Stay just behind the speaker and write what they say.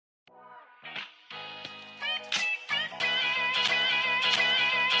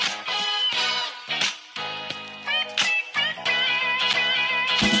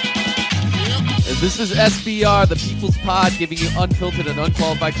This is SBR, the People's Pod, giving you unfiltered and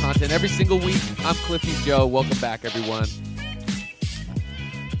unqualified content every single week. I'm Cliffy Joe. Welcome back, everyone.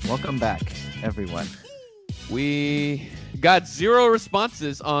 Welcome back, everyone. We got 0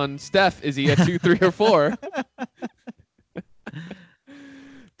 responses on Steph. Is he at 2, 3, or 4?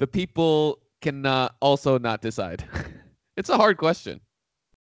 The people can also not decide. It's a hard question.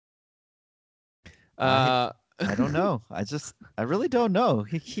 I don't know. I really don't know.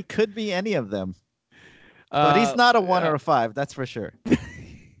 He could be any of them. But he's not a 1 or a 5, that's for sure.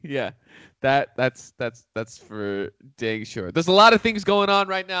 Yeah, that's for dang sure. There's a lot of things going on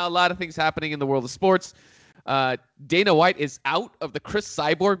right now. A lot of things happening in the world of sports. Dana White is out of the Chris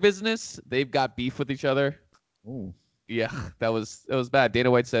Cyborg business. They've got beef with each other. Ooh. Yeah, that was bad.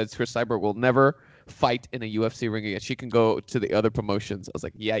 Dana White says Chris Cyborg will never fight in a UFC ring again. She can go to the other promotions. I was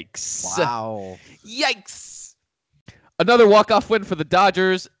like, yikes. Wow. Yikes. Another walk-off win for the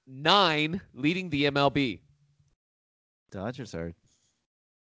Dodgers, 9 leading the MLB. Dodgers are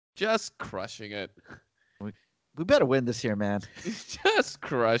just crushing it. We better win this year, man. Just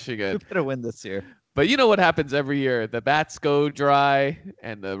crushing it. We better win this year. But you know what happens every year? The bats go dry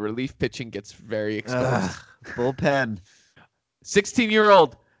and the relief pitching gets very exposed. Bullpen.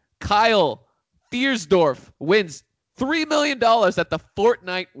 16-year-old Kyle Thiersdorf wins $3 million at the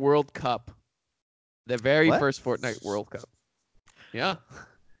Fortnite World Cup. The very first Fortnite World Cup. Yeah.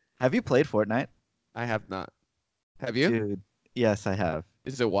 Have you played Fortnite? I have not. Have you? Dude, yes, I have.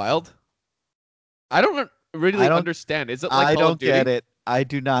 Is it wild? I don't really understand. Is it like I Call don't of Duty? get it. I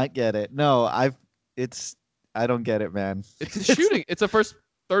do not get it. No, I don't get it, man. It's a shooting. It's a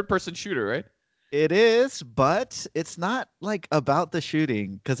third-person shooter, right? It is, but it's not like about the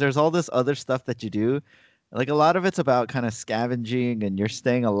shooting because there's all this other stuff that you do. Like a lot of it's about kind of scavenging and you're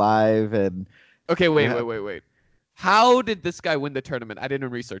staying alive and. Okay, wait. How did this guy win the tournament? I didn't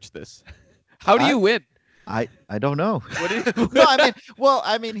research this. How do you win? I don't know. What do you... No,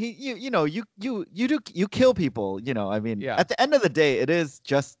 I mean, you kill people. Yeah. At the end of the day,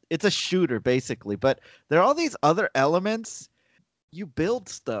 it's a shooter basically. But there are all these other elements. You build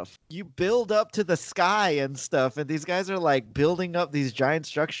stuff. You build up to the sky and stuff. And these guys are like building up these giant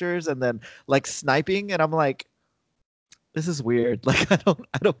structures and then like sniping. And I'm like, this is weird. Like I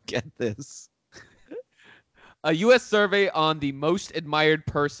don't get this. A U.S. survey on the most admired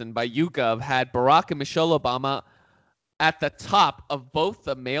person by YouGov had Barack and Michelle Obama at the top of both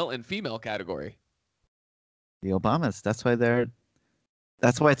the male and female category. The Obamas. That's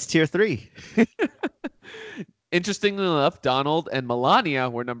why it's tier 3. Interestingly enough, Donald and Melania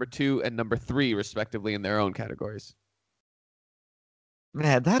were number 2 and number 3, respectively, in their own categories.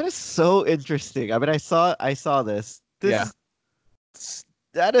 Man, that is so interesting. I mean, I saw this. Yeah.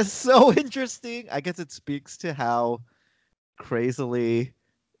 That is so interesting. I guess it speaks to how crazily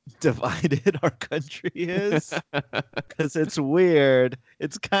divided our country is. Because it's weird.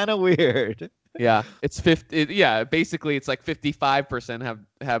 It's kind of weird. Yeah, it's 50. Yeah, basically it's like 55%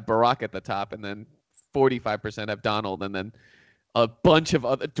 have Barack at the top, and then 45% have Donald, and then a bunch of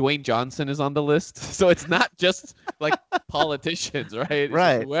other. Dwayne Johnson is on the list, so it's not just like politicians, right? It's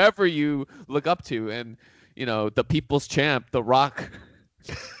right. Whoever you look up to, and the people's champ, The Rock.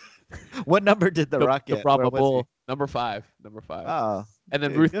 What number did The Rock get? The Brahma Bull, number 5. Oh. And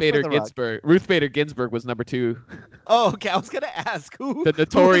then Ruth Bader Ginsburg. Ruth Bader Ginsburg was number 2. Oh, okay. I was gonna ask who. The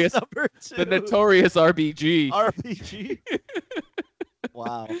notorious number 2? The notorious RBG. RBG.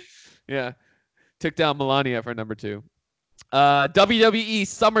 Wow. Yeah, took down Melania for number 2. WWE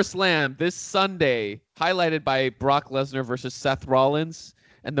SummerSlam this Sunday, highlighted by Brock Lesnar versus Seth Rollins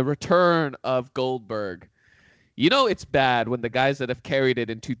and the return of Goldberg. It's bad when the guys that have carried it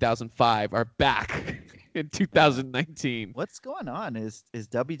in 2005 are back in 2019. What's going on? Is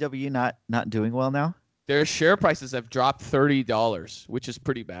WWE not doing well now? Their share prices have dropped $30, which is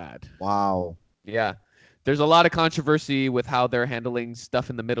pretty bad. Wow. Yeah. There's a lot of controversy with how they're handling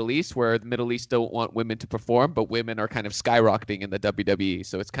stuff in the Middle East, where the Middle East don't want women to perform, but women are kind of skyrocketing in the WWE.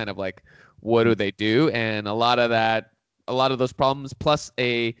 So it's kind of like, what do they do? And a lot of those problems, plus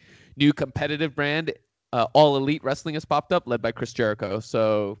a new competitive brand, All Elite Wrestling has popped up, led by Chris Jericho.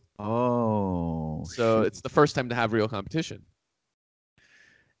 So it's the first time to have real competition.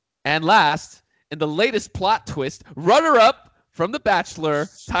 And last, in the latest plot twist, runner-up from The Bachelor,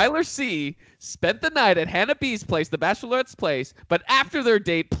 Tyler C, spent the night at Hannah B's place, the Bachelorette's place, but after their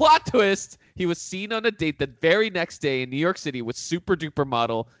date, plot twist, he was seen on a date the very next day in New York City with super-duper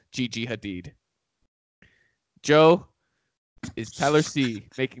model Gigi Hadid. Joe, is Tyler C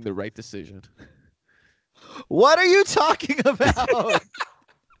making the right decision? What are you talking about?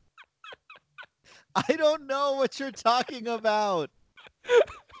 I don't know what you're talking about.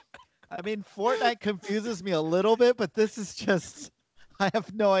 I mean, Fortnite confuses me a little bit, but this is just. I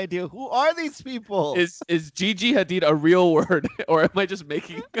have no idea. Who are these people? Is Gigi Hadid a real word, or am I just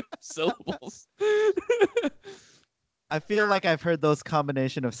making syllables? I feel like I've heard those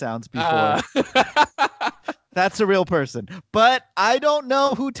combination of sounds before. That's a real person. But I don't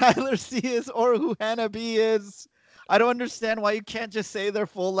know who Tyler C is or who Hannah B is. I don't understand why you can't just say their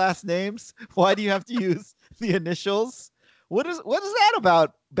full last names. Why do you have to use the initials? What is that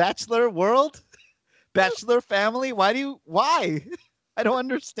about? Bachelor world? Bachelor family? Why? I don't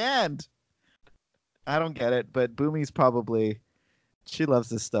understand. I don't get it, but Boomy's she loves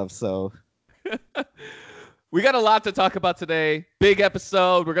this stuff, so we got a lot to talk about today. Big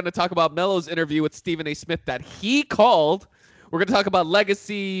episode. We're going to talk about Melo's interview with Stephen A. Smith that he called. We're going to talk about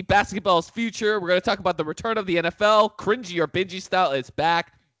legacy, basketball's future. We're going to talk about the return of the NFL. Cringy or bingy style is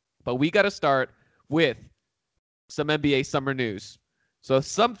back. But we got to start with some NBA summer news. So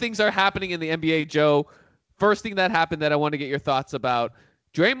some things are happening in the NBA, Joe. First thing that happened that I want to get your thoughts about.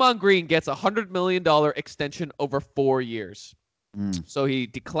 Draymond Green gets a $100 million extension over 4 years. So he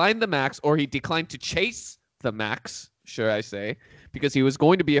declined the max, or he declined to chase the max, should I say, because he was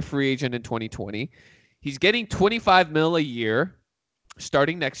going to be a free agent in 2020. He's getting $25 million a year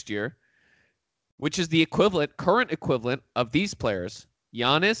starting next year, which is the current equivalent of these players: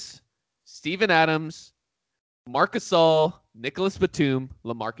 Giannis, Steven Adams, Marc Gasol, Nicholas Batum,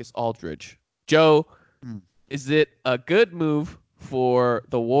 LaMarcus Aldridge. Joe, is it a good move for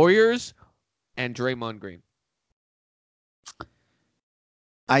the Warriors and Draymond Green?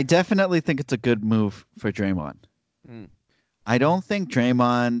 I definitely think it's a good move for Draymond. I don't think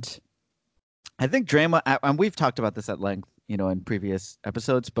Draymond. I think Draymond, and we've talked about this at length, in previous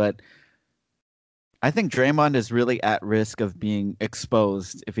episodes, but I think Draymond is really at risk of being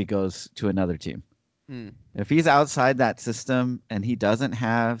exposed if he goes to another team. If he's outside that system and he doesn't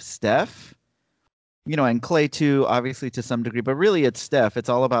have Steph, and Clay too, obviously to some degree, but really it's Steph. It's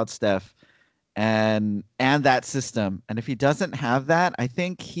all about Steph and that system. And if he doesn't have that, I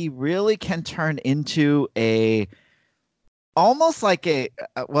think he really can turn into almost like I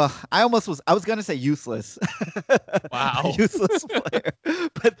was going to say useless. Wow. Useless player.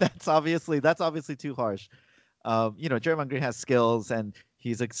 But that's obviously too harsh. Draymond Green has skills and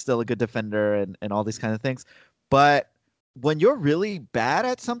he's still a good defender and all these kind of things. But when you're really bad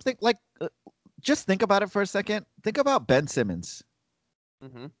at something, like just think about it for a second. Think about Ben Simmons.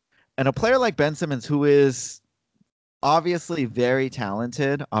 And a player like Ben Simmons, who is obviously very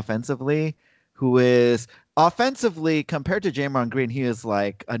talented offensively, who is offensively compared to Draymond Green, he is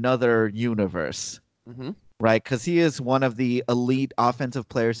like another universe, right? Because he is one of the elite offensive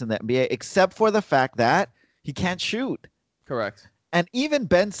players in the NBA, except for the fact that he can't shoot. Correct. And even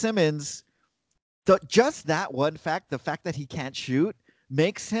Ben Simmons, just that one fact, the fact that he can't shoot,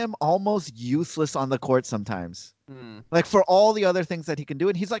 makes him almost useless on the court sometimes. Like for all the other things that he can do.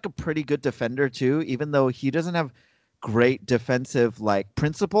 And he's like a pretty good defender too, even though he doesn't have great defensive like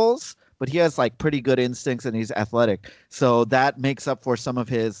principles, but he has like pretty good instincts and he's athletic. So that makes up for some of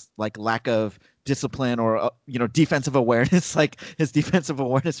his like lack of discipline or, defensive awareness. Like his defensive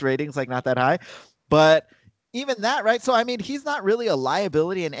awareness ratings, like not that high, but even that, right? So, I mean, he's not really a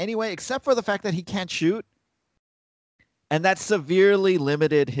liability in any way, except for the fact that he can't shoot. And that severely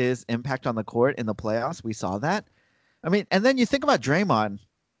limited his impact on the court in the playoffs. We saw that. I mean, and then you think about Draymond,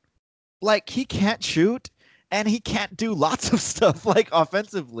 like he can't shoot and he can't do lots of stuff like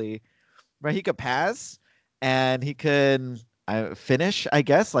offensively, right? He could pass and he can finish, I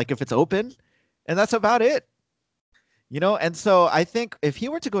guess, like if it's open, and that's about it. And so I think if he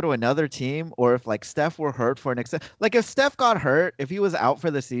were to go to another team, or if like Steph were hurt for an extent, like if Steph got hurt, if he was out for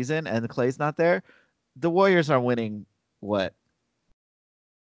the season and Clay's not there, the Warriors are winning what?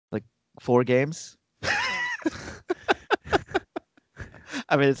 Like 4 games?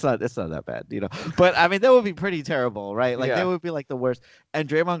 I mean, it's not that bad, but I mean, that would be pretty terrible, right? Like they would be like the worst. And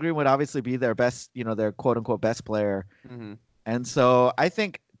Draymond Green would obviously be their best, their quote unquote best player. And so I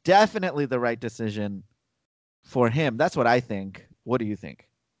think definitely the right decision for him. That's what I think. What do you think?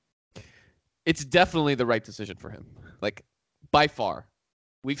 It's definitely the right decision for him. Like by far.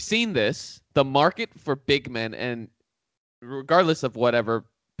 We've seen this. The market for big men, and regardless of whatever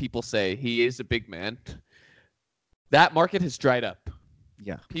people say, he is a big man. That market has dried up.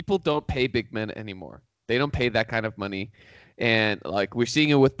 Yeah. People don't pay big men anymore. They don't pay that kind of money. And like we're seeing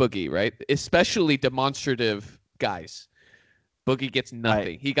it with Boogie, right? Especially demonstrative guys. Boogie gets nothing.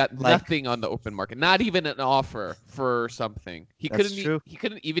 Right. He got nothing on the open market. Not even an offer for something. He couldn't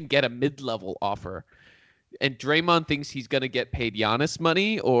even get a mid-level offer. And Draymond thinks he's going to get paid Giannis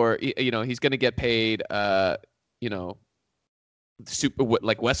money, or he's going to get paid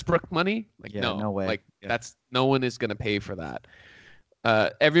like Westbrook money. Like Yeah, no way. Like Yeah. no one is gonna pay for that.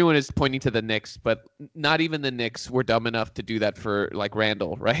 Everyone is pointing to the Knicks, but not even the Knicks were dumb enough to do that for like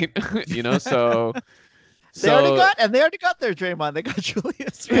Randall, right? So They already got their Draymond. They got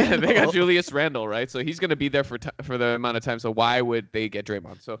Julius Randle. Yeah, they got Julius Randle, right? So he's going to be there for the amount of time. So why would they get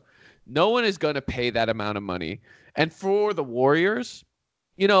Draymond? So no one is going to pay that amount of money. And for the Warriors,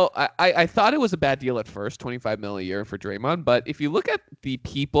 I thought it was a bad deal at first, $25 million a year for Draymond. But if you look at the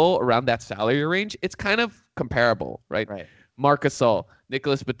people around that salary range, it's kind of comparable, right? Right. Marc Gasol,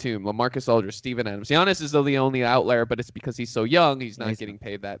 Nicholas Batum, LaMarcus Aldridge, Steven Adams. Giannis is the only outlier, but it's because he's so young, he's not getting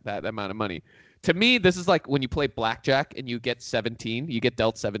paid that amount of money. To me, this is like when you play blackjack and you get 17, you get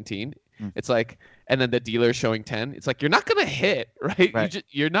dealt 17. It's like, and then the dealer's showing 10. It's like, you're not going to hit, right?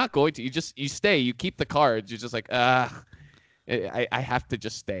 You're not going to. You stay. You keep the cards. You're just like, I have to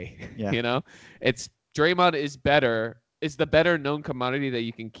just stay. Yeah. It's Draymond is the better known commodity that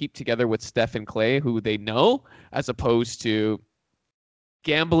you can keep together with Steph and Clay, who they know, as opposed to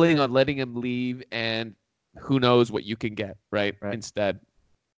gambling on letting him leave and who knows what you can get, right? Instead,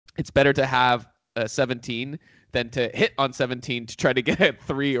 it's better to have a 17 than to hit on 17 to try to get a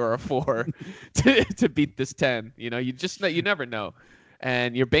 3 or a 4 to beat this 10. You never know.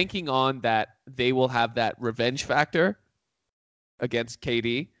 And you're banking on that they will have that revenge factor against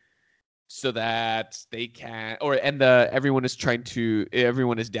KD so that they can, everyone is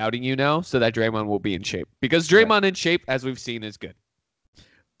doubting you now so that Draymond will be in shape. Because Draymond in shape, as we've seen, is good.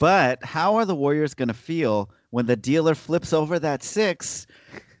 But how are the Warriors going to feel when the dealer flips over that 6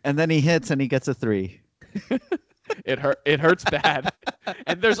 and then he hits and he gets a 3? It hurts bad.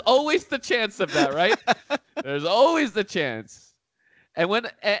 And there's always the chance of that, right? There's always the chance. And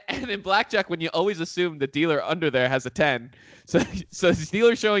in blackjack, when you always assume the dealer under there has a 10, so the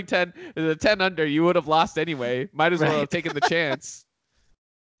dealer showing 10, the 10 under, you would have lost anyway. Might as well have taken the chance.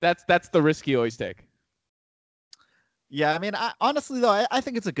 That's the risk you always take. Yeah, I mean, honestly though, I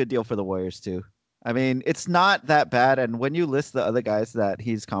think it's a good deal for the Warriors too. I mean, it's not that bad, and when you list the other guys that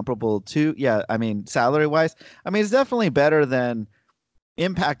he's comparable to, yeah, I mean, salary-wise, I mean, it's definitely better than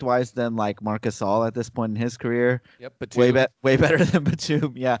impact-wise than like Marc Gasol at this point in his career. Yep, Batum. Way better than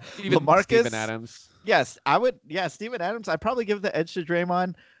Batum. Yeah, LaMarcus. Steven Adams. Yes, I would. Yeah, Steven Adams. I'd probably give the edge to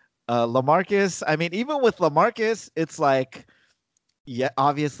Draymond. LaMarcus. I mean, even with LaMarcus, it's like, yeah,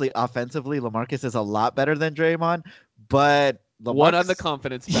 obviously offensively, LaMarcus is a lot better than Draymond, but LaMarcus, one on the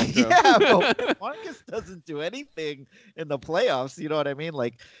confidence spectrum. Yeah, but Marcus doesn't do anything in the playoffs. You know what I mean?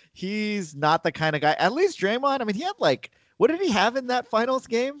 Like, he's not the kind of guy. At least Draymond. I mean, he had like, what did he have in that finals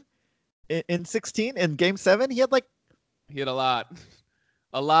game in 16 in Game 7? He had a lot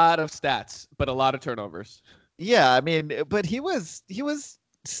of stats, but a lot of turnovers. Yeah, I mean, but he was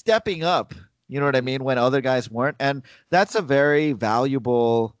stepping up. You know what I mean? When other guys weren't, and that's a very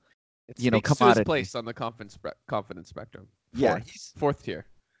valuable, commodity. To his place on the confidence spectrum. Yeah, he's 4th tier.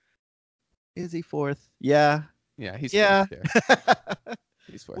 Is he 4th? Yeah. Yeah, he's 4th tier.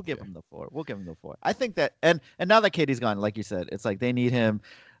 He's 4th. We'll give him the 4. I think that, and now that KD's gone, like you said, it's like they need him.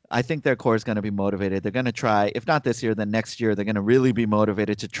 I think their core is going to be motivated. They're going to try, if not this year, then next year, they're going to really be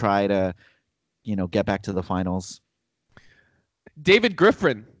motivated to try to, get back to the finals. David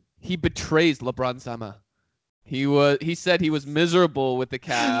Griffin, he betrays LeBron Sama. He said he was miserable with the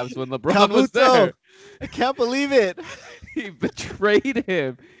Cavs when LeBron was there. I can't believe it. He betrayed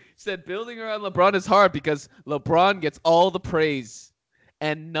him. He said building around LeBron is hard because LeBron gets all the praise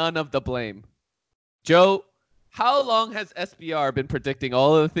and none of the blame. Joe, how long has SBR been predicting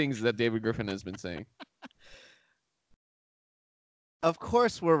all of the things that David Griffin has been saying? Of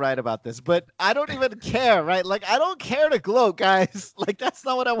course we're right about this, but I don't even care, right? Like, I don't care to gloat, guys. Like, that's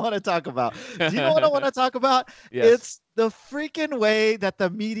not what I want to talk about. Do you know what I want to talk about? Yes. It's the freaking way that the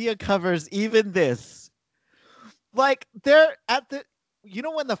media covers even this. Like, they're at the... You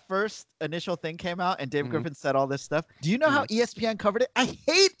know when the first initial thing came out and David Griffin said all this stuff? Do you know how ESPN covered it? I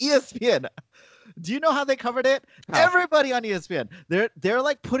hate ESPN. Do you know how they covered it? How? Everybody on ESPN. They're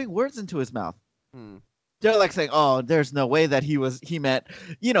like putting words into his mouth. They're like saying, oh, there's no way that he meant,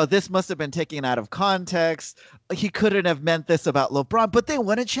 this must have been taken out of context. He couldn't have meant this about LeBron, but they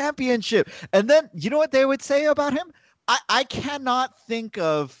won a championship. And then, you know what they would say about him? I cannot think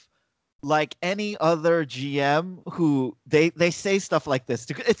of like any other GM who they say stuff like this.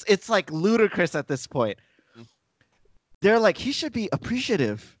 It's like ludicrous at this point. They're like, he should be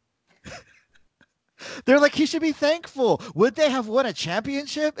appreciative. They're like, he should be thankful. Would they have won a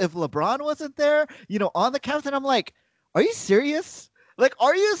championship if LeBron wasn't there, on the Cavs? And I'm like, are you serious? Like,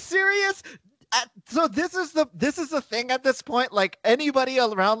 are you serious? So this is the thing at this point. Like anybody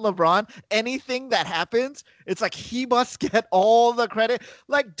around LeBron, anything that happens, it's like he must get all the credit.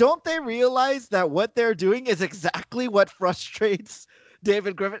 Like, don't they realize that what they're doing is exactly what frustrates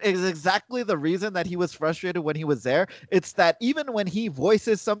David Griffin? Is exactly the reason that he was frustrated when he was there. It's that even when he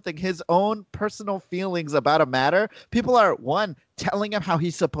voices something, his own personal feelings about a matter, people are, one, telling him how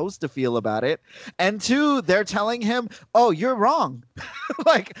he's supposed to feel about it, and two, they're telling him, oh, you're wrong.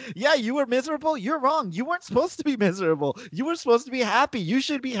 Like, yeah, you were miserable, you're wrong, you weren't supposed to be miserable, you were supposed to be happy, you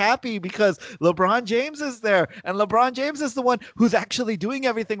should be happy because LeBron James is there, and LeBron James is the one who's actually doing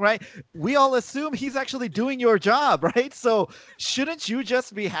everything right. We all assume he's actually doing your job, right? So shouldn't you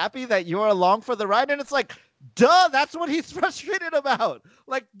just be happy that you're along for the ride? And it's like, duh, that's what he's frustrated about.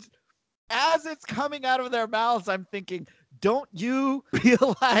 Like, as it's coming out of their mouths, I'm thinking, don't you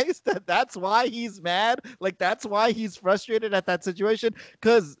realize that that's why he's mad? Like, that's why he's frustrated at that situation?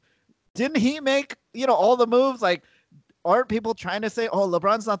 Because didn't he make, all the moves? Like, aren't people trying to say, oh,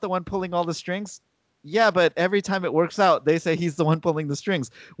 LeBron's not the one pulling all the strings? Yeah, but every time it works out, they say he's the one pulling the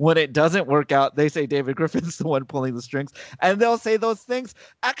strings. When it doesn't work out, they say David Griffin's the one pulling the strings. And they'll say those things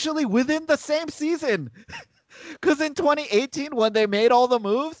actually within the same season. Because in 2018, when they made all the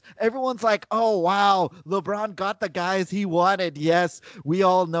moves, everyone's like, oh, wow, LeBron got the guys he wanted. Yes, we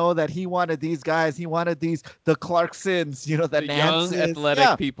all know that he wanted these guys. He wanted the Clarksons, the young, Nances.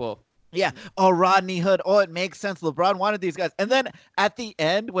 athletic people. Yeah. Oh, Rodney Hood. Oh, it makes sense. LeBron wanted these guys. And then at the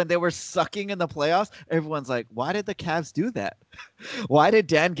end, when they were sucking in the playoffs, everyone's like, why did the Cavs do that? Why did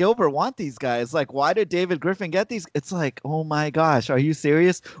Dan Gilbert want these guys? Like, why did David Griffin get these? It's like, oh my gosh, are you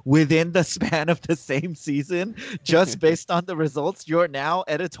serious? Within the span of the same season, just based on the results, you're now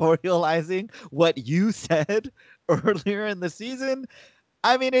editorializing what you said earlier in the season?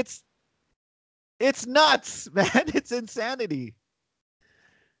 I mean, it's nuts, man. It's insanity.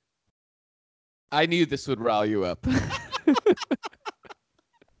 I knew this would rile you up. Like,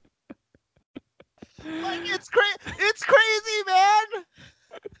 it's crazy, man.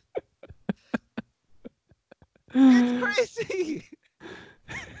 It's crazy.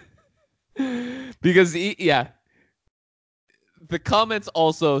 Because the comments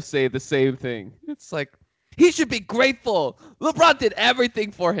also say the same thing. It's like, he should be grateful. LeBron did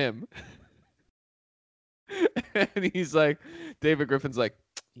everything for him. And he's like, David Griffin's like,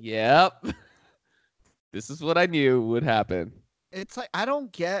 yep. This is what I knew would happen. It's like, I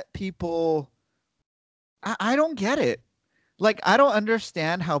don't get people. I don't get it. Like, I don't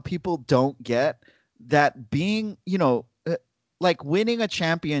understand how people don't get that being, like winning a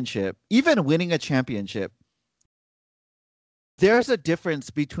championship, even winning a championship, there's a difference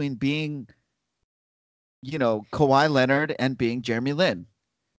between being, Kawhi Leonard and being Jeremy Lin.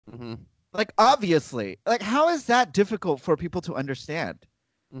 Mm-hmm. Like, obviously, like, how is that difficult for people to understand?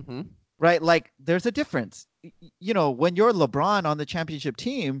 Mm-hmm. Right? Like, there's a difference. When you're LeBron on the championship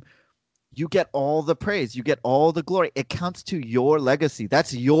team, you get all the praise. You get all the glory. It counts to your legacy.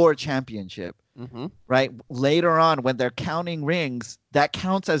 That's your championship. Mm-hmm. Right? Later on, when they're counting rings, that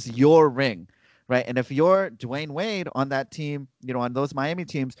counts as your ring. Right? And if you're Dwayne Wade on that team, on those Miami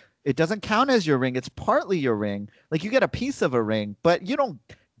teams, it doesn't count as your ring. It's partly your ring. Like, you get a piece of a ring, but you don't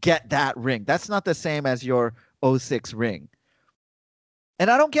get that ring. That's not the same as your 06 ring. And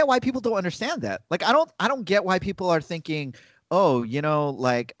I don't get why people don't understand that. Like, I don't get why people are thinking, oh,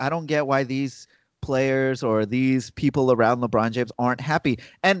 like, I don't get why these players or these people around LeBron James aren't happy.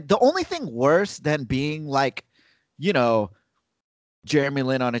 And the only thing worse than being like, Jeremy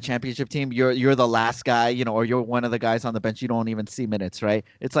Lin on a championship team, you're the last guy, or you're one of the guys on the bench. You don't even see minutes, right?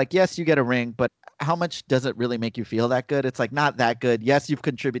 It's like, yes, you get a ring, but how much does it really make you feel that good? It's like, not that good. Yes, you've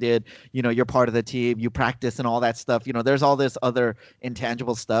contributed, you're part of the team, you practice and all that stuff. There's all this other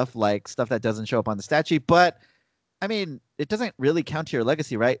intangible stuff, like stuff that doesn't show up on the stat sheet. But I mean, it doesn't really count to your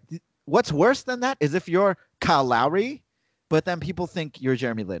legacy, right? What's worse than that is if you're Kyle Lowry, but then people think you're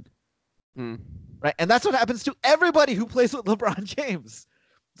Jeremy Lin. Right? And that's what happens to everybody who plays with LeBron James.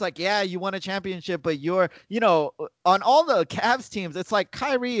 It's like, yeah, you won a championship, but you're, on all the Cavs teams, it's like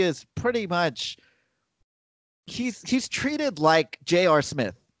Kyrie is pretty much, he's treated like J.R.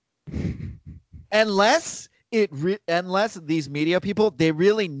 Smith. Unless these media people, they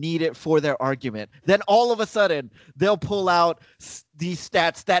really need it for their argument, then all of a sudden they'll pull out these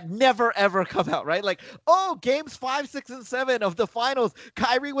stats that never ever come out, right? Like, oh, games 5, 6, and 7 of the finals,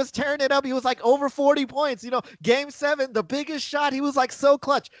 Kyrie was tearing it up. He was like over 40 points. Game 7, the biggest shot, he was like so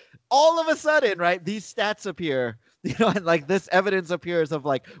clutch. All of a sudden, right, these stats appear, and like this evidence appears of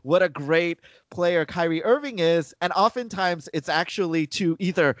like what a great player Kyrie Irving is. And oftentimes it's actually to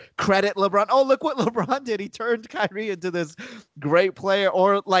either credit LeBron. Oh, look what LeBron did. He turned Kyrie into this great player,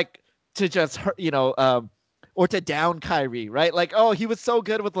 or like to just hurt, or to down Kyrie, right? Like, oh, he was so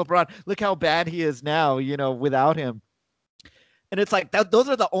good with LeBron. Look how bad he is now, without him. And it's like those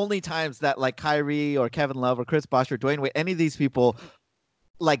are the only times that like Kyrie or Kevin Love or Chris Bosh or Dwayne Wade, any of these people,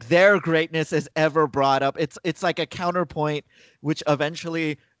 like their greatness is ever brought up. It's like a counterpoint, which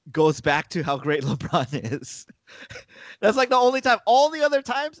eventually goes back to how great LeBron is. That's like the only time. All the other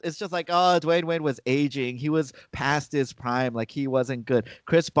times, it's just like, oh, Dwayne Wade was aging. He was past his prime. Like he wasn't good.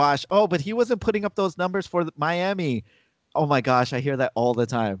 Chris Bosh, oh, but he wasn't putting up those numbers for Miami. Oh my gosh, I hear that all the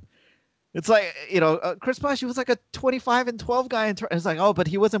time. It's like, Chris Bosh, he was like a 25-12 guy. It's like, oh, but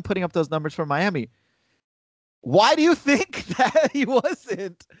he wasn't putting up those numbers for Miami. Why do you think that he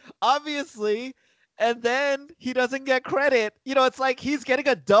wasn't? Obviously. And then he doesn't get credit. It's like he's getting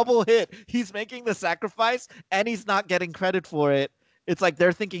a double hit. He's making the sacrifice and he's not getting credit for it. It's like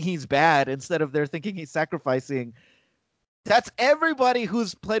they're thinking he's bad instead of they're thinking he's sacrificing. That's everybody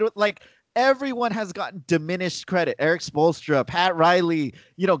who's played with, like, everyone has gotten diminished credit. Eric Spoelstra, Pat Riley,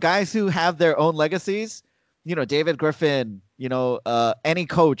 guys who have their own legacies. David Griffin, any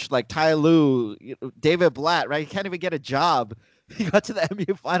coach like Ty Lue, David Blatt, right? He can't even get a job. He got to the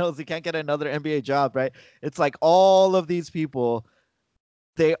NBA Finals. He can't get another NBA job, right? It's like all of these people,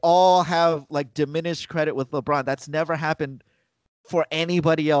 they all have like diminished credit with LeBron. That's never happened for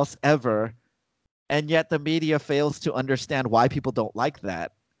anybody else ever. And yet the media fails to understand why people don't like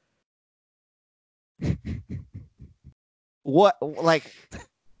that. What, like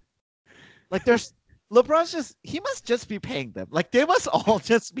there's he must just be paying them. Like they must all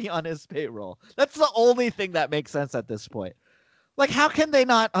just be on his payroll. That's the only thing that makes sense at this point. Like, how can they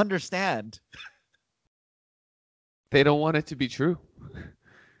not understand? They don't want it to be true.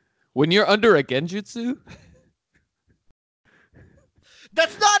 When you're under a genjutsu,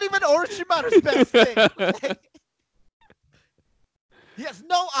 that's not even Orochimaru's best thing. He has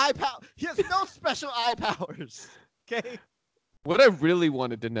no eye power. He has no special eye powers. Okay. What I really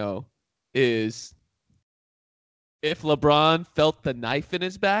wanted to know is if LeBron felt the knife in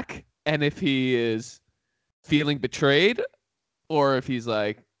his back and if he is feeling betrayed, or if he's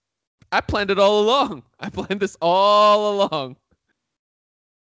like, I planned it all along. I planned this all along.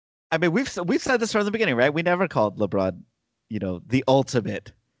 I mean, we've said this from the beginning, right? We never called LeBron, the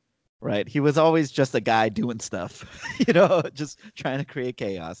ultimate, right? He was always just a guy doing stuff, just trying to create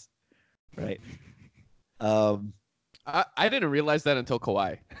chaos, right? I didn't realize that until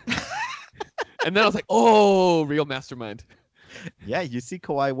Kawhi. And then I was like, oh, real mastermind. Yeah, you see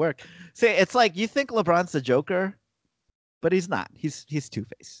Kawhi work. See, it's like you think LeBron's the Joker, but he's not. He's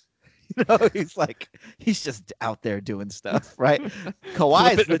Two-Face. He's just out there doing stuff, right?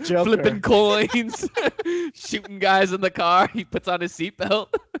 Kawhi's the Joker. Flipping coins, shooting guys in the car. He puts on his seatbelt.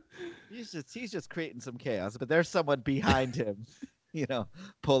 He's just creating some chaos, but there's someone behind him,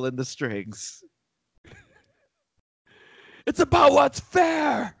 pulling the strings. It's about what's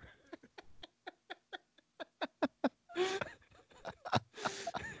fair.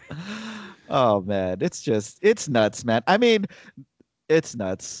 Oh man, it's nuts, man. I mean, it's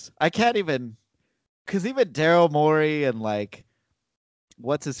nuts. I can't even, because even Daryl Morey and like,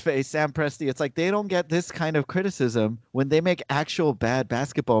 what's his face, Sam Presti, it's like they don't get this kind of criticism when they make actual bad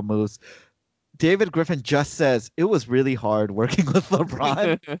basketball moves. David Griffin just says it was really hard working with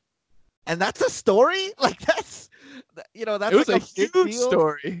LeBron, and that's a story. Like that's it was like a huge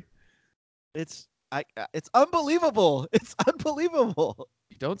story. It's unbelievable. It's unbelievable.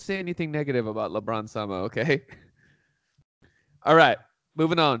 Don't say anything negative about LeBron Sama, okay? All right,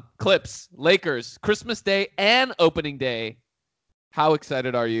 moving on. Clips, Lakers, Christmas Day and opening day. How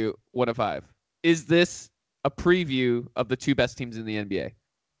excited are you? 1 of 5. Is this a preview of the two best teams in the NBA?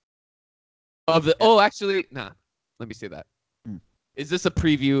 Let me say that. Is this a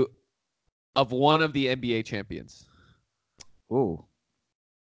preview of one of the NBA champions? Ooh.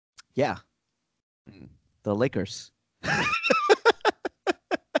 Yeah. The Lakers.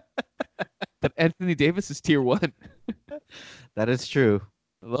 But Anthony Davis is tier 1. That is true.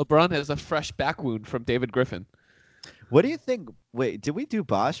 LeBron has a fresh back wound from David Griffin. What do you think? Wait, did we do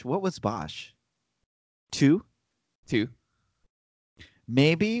Bosh? What was Bosh? 2? 2.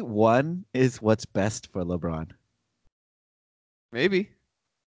 Maybe 1 is what's best for LeBron. Maybe.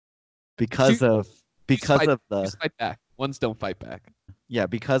 Because of the fight back. Ones don't fight back. Yeah,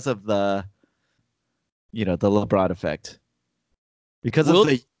 because of the the LeBron effect. Because of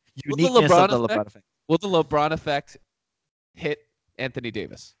the uniqueness of the LeBron effect. Will the LeBron effect hit Anthony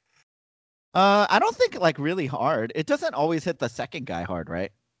Davis? I don't think like really hard. It doesn't always hit the second guy hard,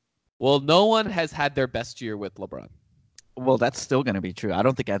 right? Well, no one has had their best year with LeBron. Well, that's still going to be true. I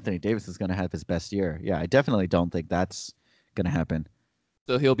don't think Anthony Davis is going to have his best year. Yeah, I definitely don't think that's going to happen.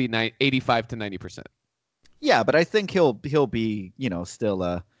 So he'll be 85 to 90%. Yeah, but I think he'll be,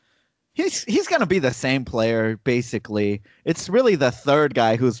 still he's going to be the same player basically. It's really the third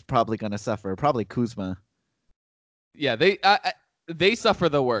guy who's probably going to suffer, probably Kuzma. Yeah, they suffer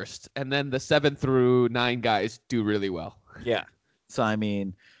the worst, and then the 7 through 9 guys do really well. Yeah. So I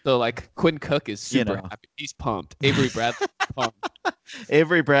mean, like Quinn Cook is super happy. He's pumped. Avery Bradley pumped.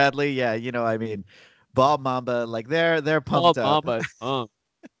 Avery Bradley, yeah, I mean, Bob Mamba, like they're pumped up. Mamba is pumped.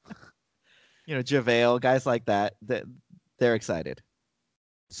 JaVale, guys like that, they're excited.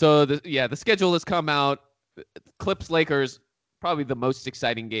 So the schedule has come out. Clips Lakers, probably the most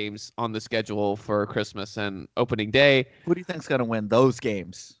exciting games on the schedule for Christmas and opening day. Who do you think's gonna win those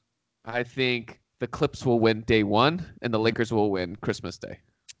games? I think the Clips will win day 1, and the Lakers will win Christmas Day.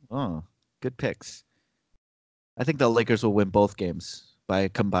 Oh, good picks. I think the Lakers will win both games by a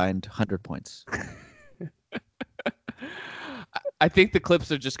combined 100 points. I think the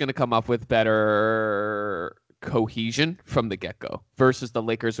Clips are just going to come up with better cohesion from the get-go versus the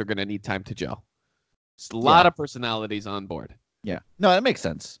Lakers are going to need time to gel. It's a lot of personalities on board. Yeah. No, that makes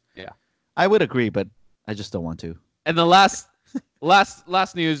sense. Yeah. I would agree, but I just don't want to. And the last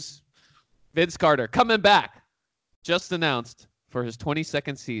news, Vince Carter coming back. Just announced for his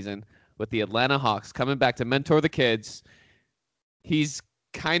 22nd season with the Atlanta Hawks, coming back to mentor the kids. He's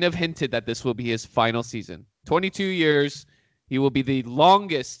kind of hinted that this will be his final season. 22 years. He will be the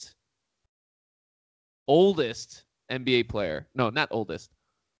oldest NBA player. No, not oldest.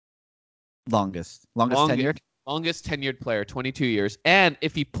 Longest tenured? Longest tenured player, 22 years. And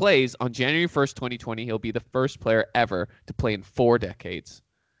if he plays on January 1st, 2020, he'll be the first player ever to play in 4 decades.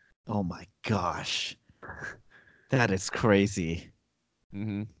 Oh my gosh. That is crazy.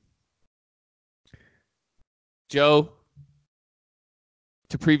 Mm-hmm. Joe,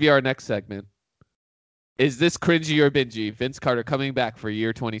 to preview our next segment, is this cringy or bingy? Vince Carter coming back for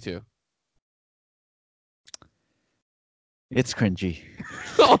year 22. It's cringy.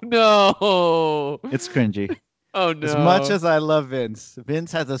 Oh, no. It's cringy. Oh, no. As much as I love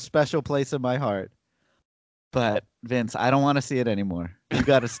Vince has a special place in my heart. But, Vince, I don't want to see it anymore. You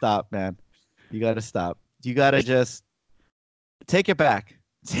got to stop, man. You got to stop. You got to just take it back.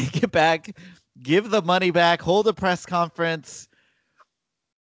 Take it back. Give the money back. Hold a press conference.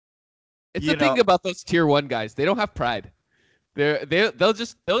 It's the thing about those tier 1 guys. They don't have pride. They'll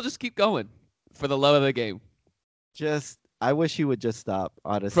just keep going for the love of the game. I wish he would just stop,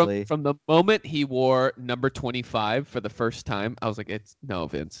 honestly. From the moment he wore number 25 for the first time, I was like, no,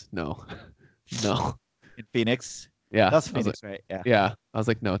 Vince, no. No. In Phoenix? Yeah. That's Phoenix, right? Yeah. Yeah. I was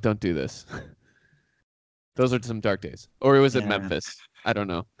like, no, don't do this. Those are some dark days. Or it was in Memphis. I don't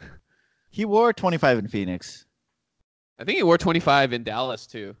know. He wore 25 in Phoenix. I think he wore 25 in Dallas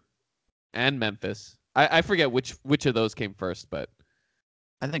too. And Memphis. I forget which of those came first, but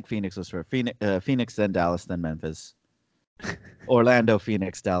I think Phoenix was first. Phoenix, then Dallas, then Memphis. Orlando,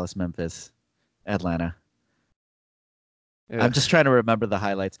 Phoenix, Dallas, Memphis, Atlanta. Yeah. I'm just trying to remember the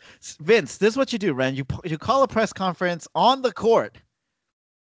highlights. Vince, this is what you do, Ren. You call a press conference on the court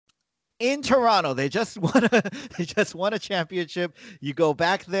in Toronto. They just won a championship. You go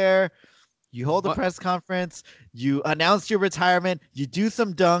back there. You hold a press conference, you announce your retirement, you do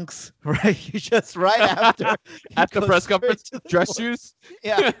some dunks, right? You just right after at the press conference, dress shoes.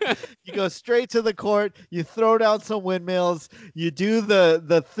 Yeah. You go straight to the court, you throw down some windmills, you do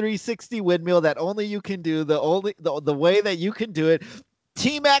the 360 windmill that only you can do, the way that you can do it.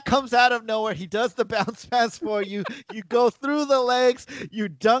 T-Mac comes out of nowhere. He does the bounce pass for you. You go through the legs, you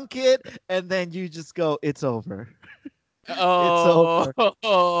dunk it, and then you just go, it's over. Oh,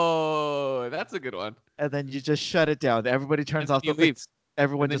 that's a good one. And then you just shut it down. Everybody turns off the lights.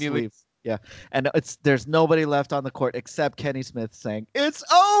 Everyone just leaves. Yeah. And there's nobody left on the court except Kenny Smith saying, "It's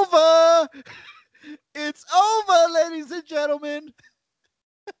over! It's over, ladies and gentlemen."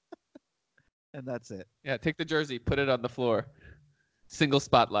 And that's it. Yeah, take the jersey, put it on the floor. Single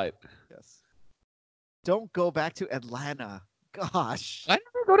spotlight. Yes. Don't go back to Atlanta. Gosh. I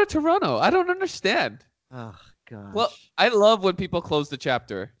never go to Toronto. I don't understand. Oh, gosh. Well, I love when people close the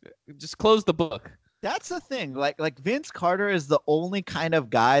chapter. Just close the book. That's the thing. Like Vince Carter is the only kind of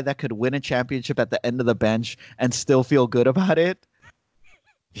guy that could win a championship at the end of the bench and still feel good about it.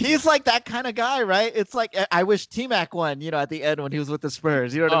 He's like that kind of guy, right? It's like, I wish T-Mac won, at the end when he was with the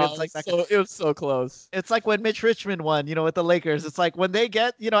Spurs. You know what I mean? It's like it was so close. It's like when Mitch Richmond won, with the Lakers. It's like when they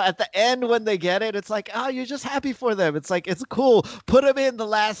get, at the end when they get it, it's like, oh, you're just happy for them. It's like, it's cool. Put them in the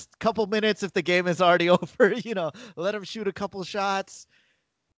last couple minutes if the game is already over, let them shoot a couple shots.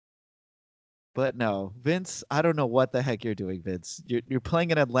 But no, Vince, I don't know what the heck you're doing, Vince. You're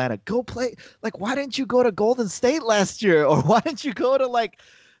playing in Atlanta. Go play. Like, why didn't you go to Golden State last year? Or why didn't you go to like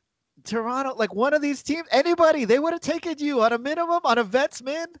Toronto? Like one of these teams, anybody, they would have taken you on a minimum, on a vets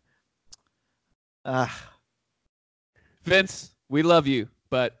min. Vince, we love you,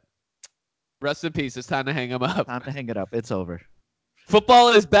 but rest in peace. It's time to hang him up. Time to hang it up. It's over. Football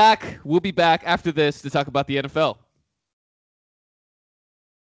is back. We'll be back after this to talk about the NFL.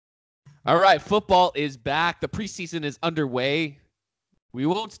 All right, football is back. The preseason is underway. We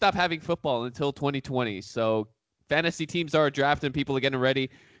won't stop having football until 2020. So fantasy teams are drafting. People are getting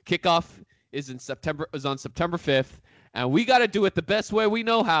ready. Kickoff is on September 5th, and we got to do it the best way we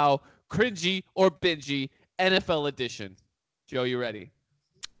know how. Cringy or bingy, NFL edition. Joe, you ready?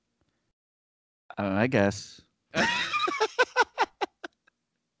 I guess.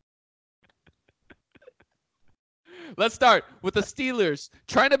 Let's start with the Steelers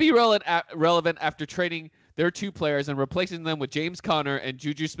trying to be relevant after trading their two players and replacing them with James Conner and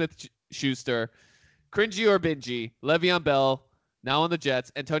Juju Smith-Schuster. Cringy or bingy, Le'Veon Bell now on the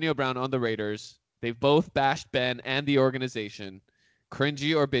Jets, Antonio Brown on the Raiders. They've both bashed Ben and the organization.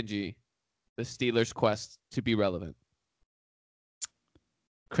 Cringy or bingy, the Steelers' quest to be relevant.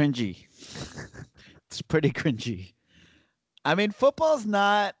 Cringy. It's pretty cringy. I mean, football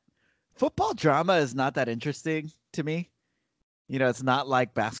drama is not that interesting to me. You know, it's not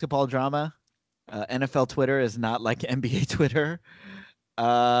like basketball drama. NFL Twitter is not like NBA Twitter.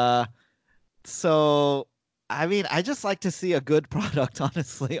 So, I mean, I just like to see a good product,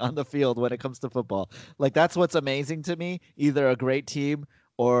 honestly, on the field when it comes to football. Like, that's what's amazing to me. Either a great team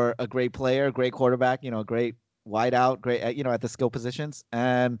or a great player, great quarterback, you know, great wideout, great, you know, at the skill positions.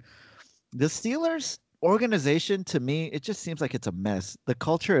 And the Steelers organization, to me, it just seems like it's a mess. The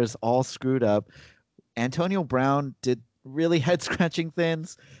culture is all screwed up. Antonio Brown did really head-scratching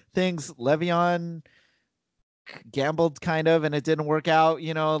things. Le'Veon gambled kind of, and it didn't work out.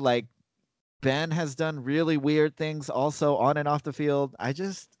 You know, like Ben has done really weird things also on and off the field. I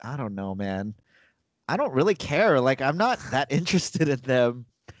don't know, man. I don't really care. Like, I'm not that interested in them.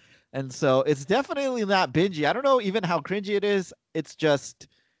 And so it's definitely not bingy. I don't know even how cringy it is. It's just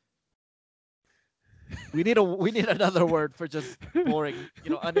we need another word for just boring,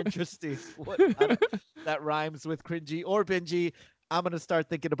 you know, uninteresting. That rhymes with cringy or bingy. I'm gonna start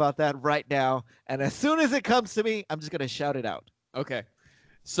thinking about that right now, and as soon as it comes to me, I'm just gonna shout it out. Okay.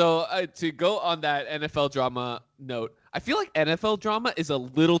 So to go on that NFL drama note, I feel like NFL drama is a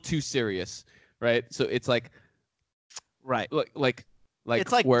little too serious, right? So it's like, right, like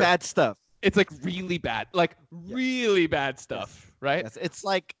it's like bad stuff. It's like really bad, really bad stuff, right? Yes. It's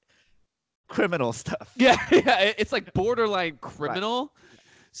like criminal stuff. Yeah, it's like borderline criminal. Right.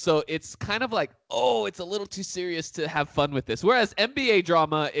 So it's kind of like, oh, it's a little too serious to have fun with this. Whereas NBA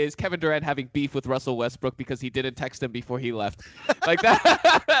drama is Kevin Durant having beef with Russell Westbrook because he didn't text him before he left. Like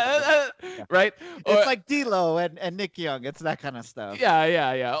that, right? It's like D'Lo and Nick Young. It's that kind of stuff.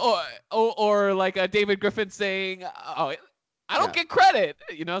 Yeah. Or like David Griffin saying, oh, I don't get credit,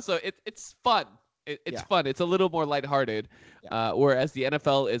 you know? So it's fun. It's fun. It's a little more lighthearted. Yeah. Whereas the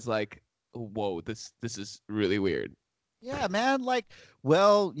NFL is like, whoa, this is really weird. Yeah, man. Like,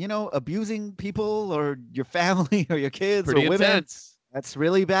 well, you know, abusing people or your family or your kids Pretty or women, intense. That's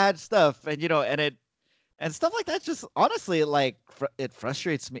really bad stuff. And, you know, and stuff like that just, honestly, it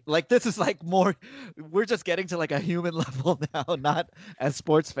frustrates me. Like, this is like more, we're just getting to like a human level now, not as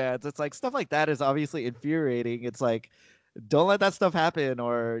sports fans. It's like stuff like that is obviously infuriating. It's like, don't let that stuff happen,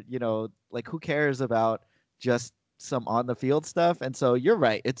 or, you know, like, who cares about just some on the field stuff? And so you're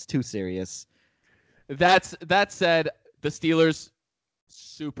right. It's too serious. That said, the Steelers,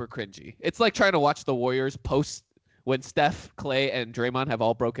 super cringy. It's like trying to watch the Warriors post when Steph, Clay, and Draymond have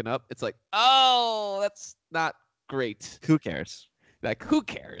all broken up. It's like, oh, that's not great. Who cares? Like, who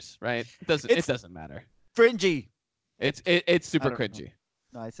cares, right? It doesn't matter. Fringy. It's super cringy.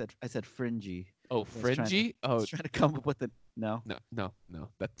 Know. No, I said fringy. Oh, fringy? I was trying to come up with no.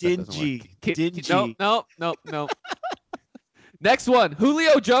 That dingy. Dingy. No. Next one,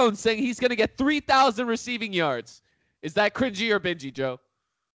 Julio Jones saying he's going to get 3,000 receiving yards. Is that cringy or bingy, Joe?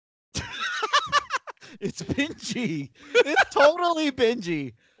 It's bingy. It's totally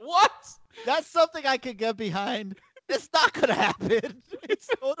bingy. What? That's something I could get behind. It's not going to happen. It's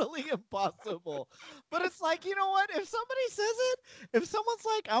totally impossible. But it's like, you know what? If somebody says it, if someone's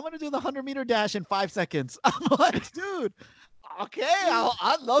like, I'm going to do the 100-meter dash in 5 seconds, I'm like, dude, okay,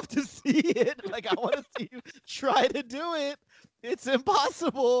 I'd love to see it. Like, I want to see you try to do it. It's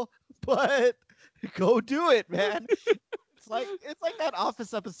impossible, but go do it, man. It's like that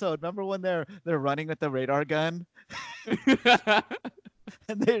Office episode. Remember when they're running with the radar gun?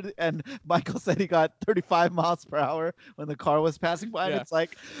 and Michael said he got 35 miles per hour when the car was passing by. And Yeah. it's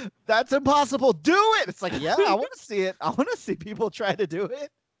like, that's impossible. Do it. It's like, yeah, I want to see it. I want to see people try to do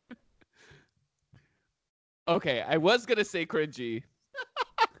it. Okay, I was gonna say cringy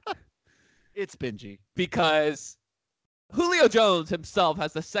It's Benji. because Julio Jones himself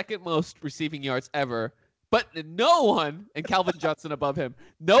has the second most receiving yards ever, but no one, and Calvin Johnson above him,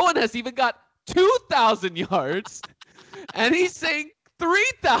 no one has even got 2,000 yards, and he's saying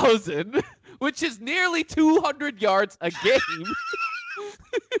 3,000, which is nearly 200 yards a game.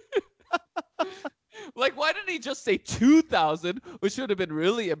 Like, why didn't he just say 2,000, which would have been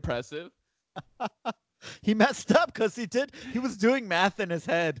really impressive? He messed up because he was doing math in his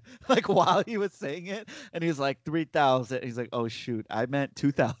head like while he was saying it, and he's like 3,000. He's like, oh shoot, I meant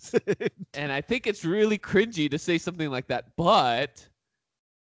 2,000. And I think it's really cringy to say something like that, but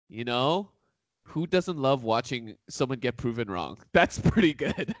you know, who doesn't love watching someone get proven wrong? That's pretty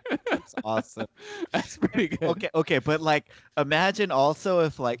good. That's awesome. That's pretty good. Okay, but like imagine also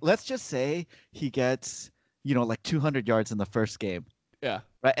if like let's just say he gets, like 200 yards in the first game. Yeah.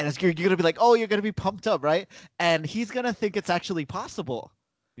 Right. And you're going to be like, oh, you're going to be pumped up. Right. And he's going to think it's actually possible.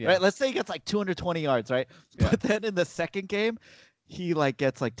 Yeah. Right. Let's say he gets like 220 yards. Right. Yeah. But then in the second game, he like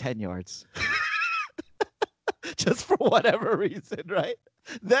gets like 10 yards. Just for whatever reason. Right.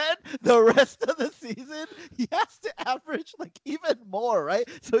 Then the rest of the season, he has to average like even more. Right.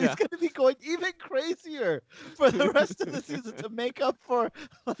 So he's going to be going even crazier for the rest of the season to make up for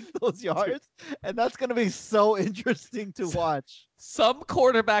like those yards. And that's going to be so interesting to watch. Some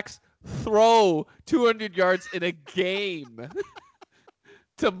quarterbacks throw 200 yards in a game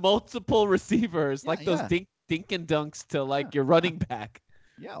to multiple receivers, like those dink and dunks to like your running back.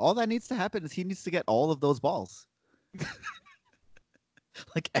 Yeah, all that needs to happen is he needs to get all of those balls.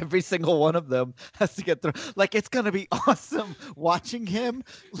 Like every single one of them has to get through. Like it's gonna be awesome watching him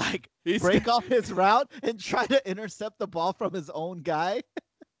like break off his route and try to intercept the ball from his own guy.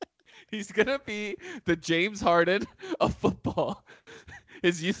 He's gonna be the James Harden of football.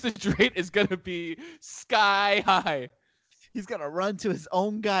 His usage rate is gonna be sky high. He's gonna run to his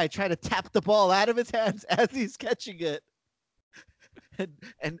own guy, try to tap the ball out of his hands as he's catching it,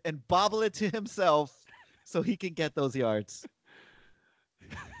 and bobble it to himself so he can get those yards.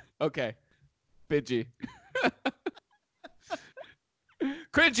 Okay, Benji.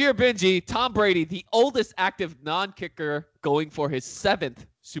 Cringy or Benji? Tom Brady, the oldest active non-kicker, going for his 7th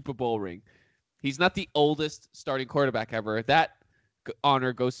Super Bowl ring. He's not the oldest starting quarterback ever. That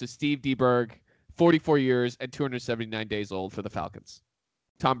honor goes to Steve DeBerg, 44 years and 279 days old for the Falcons.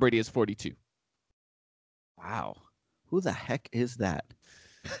 Tom Brady is 42. Wow. Who the heck is that?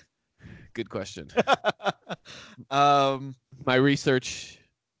 Good question. My research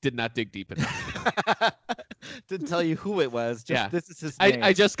did not dig deep enough. Didn't tell you who it was. Just, This is his name.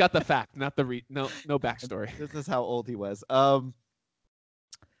 I just got the fact, not the no backstory. This is how old he was.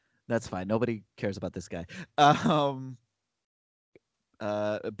 That's fine. Nobody cares about this guy.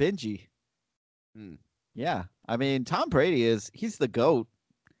 Benji. Yeah. I mean, Tom Brady he's the GOAT.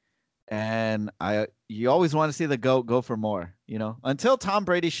 And you always want to see the GOAT go for more, until Tom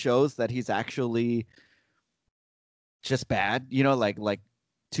Brady shows that he's actually just bad, like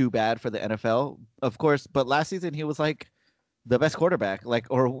too bad for the NFL, of course. But last season he was like the best quarterback,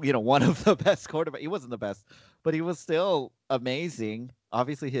 one of the best quarterbacks. He wasn't the best, but he was still amazing.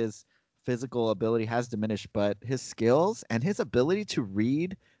 Obviously his physical ability has diminished, but his skills and his ability to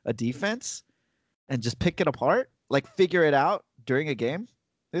read a defense and just pick it apart, like figure it out during a game,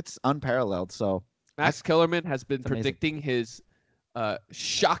 it's unparalleled. So Max Kellerman has been predicting his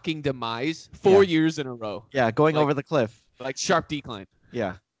shocking demise 4 years in a row. Yeah, going over the cliff. Like sharp decline.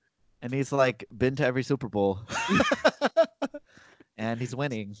 Yeah. And he's like been to every Super Bowl. And he's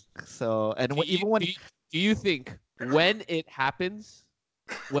winning. So, and do you think when it happens,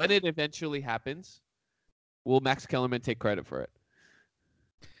 when it eventually happens, will Max Kellerman take credit for it?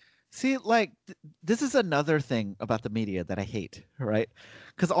 See, like, this is another thing about the media that I hate, right?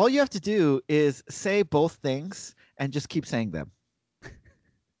 Because all you have to do is say both things and just keep saying them.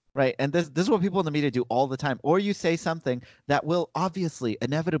 Right? And this is what people in the media do all the time. Or you say something that will obviously,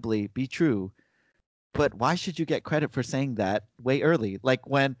 inevitably be true, but why should you get credit for saying that way early? Like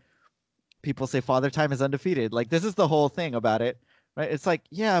when people say Father Time is undefeated. Like, this is the whole thing about it, right? It's like,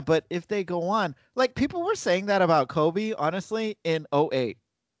 yeah, but if they go on, like people were saying that about Kobe, honestly, in 2008.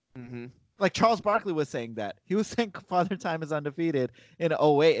 Mm-hmm. Like Charles Barkley was saying that. He was saying Father Time is undefeated in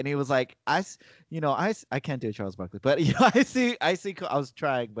 2008, and he was like, I can't do Charles Barkley, but I see. I was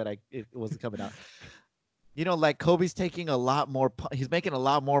trying, but it wasn't coming out. Like Kobe's taking a lot more. He's making a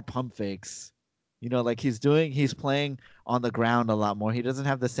lot more pump fakes. Like he's playing on the ground a lot more. He doesn't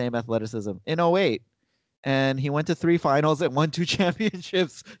have the same athleticism. In '08, and he went to 3 finals and won 2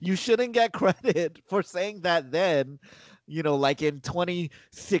 championships. You shouldn't get credit for saying that then. Like in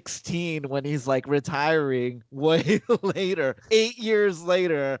 2016 when he's like retiring way later, 8 years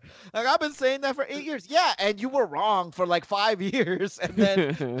later. Like, I've been saying that for 8 years. Yeah, and you were wrong for like 5 years, and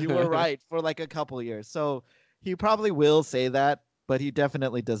then you were right for like a couple years. So he probably will say that, but he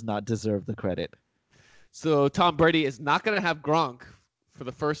definitely does not deserve the credit. So Tom Brady is not going to have Gronk for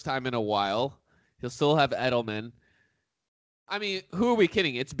the first time in a while. He'll still have Edelman. I mean, who are we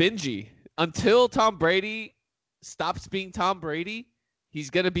kidding? It's Benji. Until Tom Brady stops being Tom Brady, he's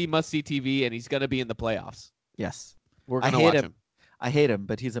going to be must-see TV, and he's going to be in the playoffs. Yes. We're going to watch him. I hate him,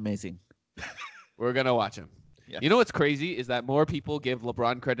 but he's amazing. We're going to watch him. Yeah. You know what's crazy is that more people give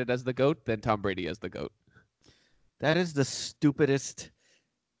LeBron credit as the GOAT than Tom Brady as the GOAT. That is the stupidest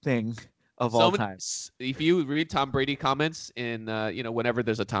thing of all time. If you read Tom Brady comments in, whenever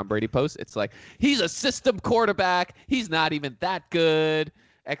there's a Tom Brady post, it's like, he's a system quarterback. He's not even that good.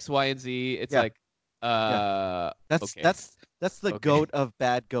 X, Y, and Z. It's like, that's okay. That's the GOAT of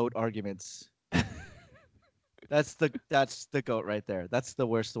bad GOAT arguments. That's the GOAT right there. That's the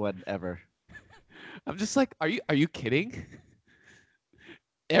worst one ever. I'm just like, are you kidding?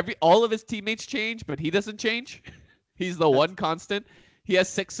 All of his teammates change, but he doesn't change. He's the one constant. He has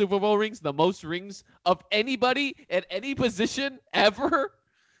 6 Super Bowl rings, the most rings of anybody at any position ever.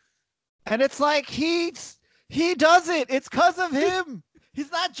 And it's like he does it. It's because of him.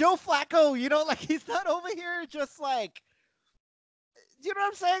 He's not Joe Flacco, like he's not over here just like, you know what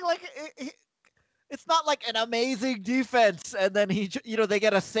I'm saying? Like it's not like an amazing defense and then they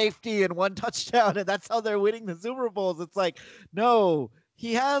get a safety and 1 touchdown and that's how they're winning the Super Bowls. It's like, no,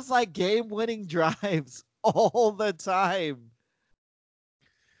 he has like game-winning drives all the time.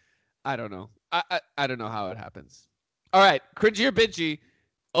 I don't know. I don't know how it happens. All right, cringy or Benji,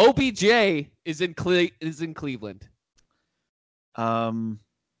 OBJ is in Cleveland.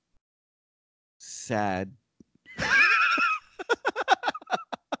 Sad.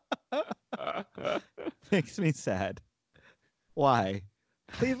 Makes me sad. Why?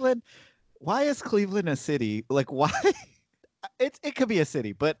 Cleveland? Why is Cleveland a city? Like, why? It could be a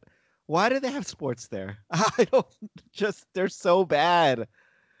city, but why do they have sports there? They're so bad.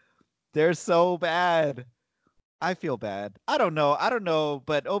 They're so bad. I feel bad. I don't know,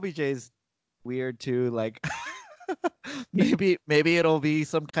 but OBJ's weird too. Like, maybe it'll be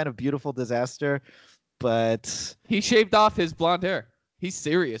some kind of beautiful disaster, but he shaved off his blonde hair. He's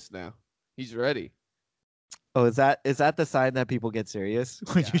serious now. He's ready. Oh, is that the sign that people get serious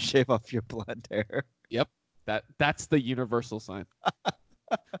when you shave off your blonde hair? Yep. That's the universal sign.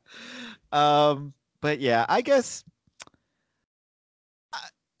 But yeah, I guess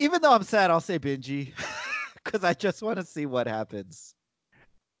even though I'm sad, I'll say Benji because I just want to see what happens.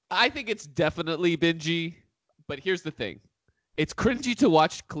 I think it's definitely Benji, but here's the thing. It's cringy to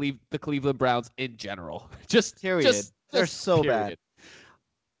watch the Cleveland Browns in general. Period. They're so period.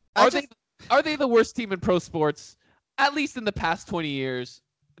 bad. Are they the worst team in pro sports? At least in the past 20 years.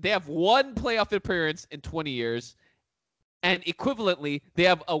 They have 1 playoff appearance in 20 years. And equivalently, they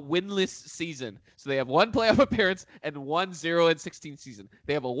have a winless season. So they have 1 playoff appearance and 1 0-16 season.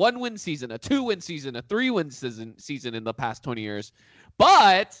 They have a 1-win season, a 2-win season, a 3-win season in the past 20 years.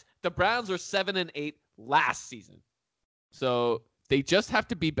 But the Browns were 7-8 last season. So they just have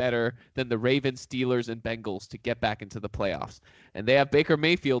to be better than the Ravens, Steelers, and Bengals to get back into the playoffs. And they have Baker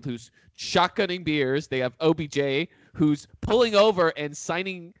Mayfield, who's shotgunning beers. They have OBJ, who's pulling over and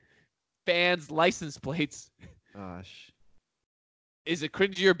signing fans' license plates. Gosh. Is it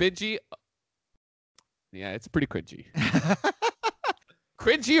cringy or Benji? Yeah, it's pretty cringy.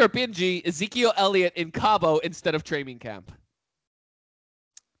 Cringy or Benji, Ezekiel Elliott in Cabo instead of training camp?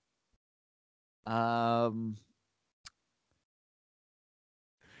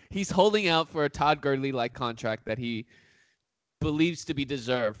 He's holding out for a Todd Gurley-like contract that he believes to be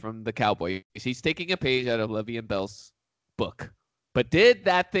deserved from the Cowboys. He's taking a page out of Le'Veon Bell's book. But did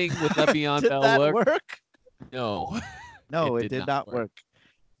that thing with Le'Veon Bell Did that work? No. No, it did not work.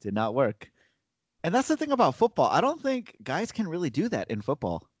 Did not work. And that's the thing about football. I don't think guys can really do that in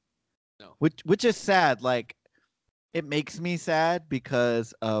football. No. Which is sad. Like, it makes me sad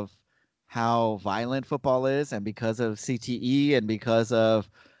because of how violent football is and because of CTE and because of,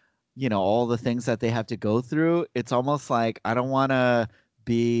 all the things that they have to go through. It's almost like I don't want to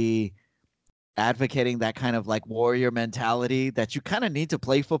be advocating that kind of like warrior mentality that you kind of need to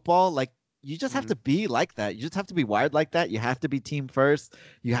play football. Like, you just have to be like that. You just have to be wired like that. You have to be team first.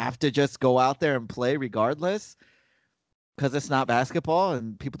 You have to just go out there and play regardless because it's not basketball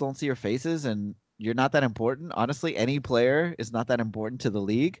and people don't see your faces and You're not that important. Honestly, any player is not that important to the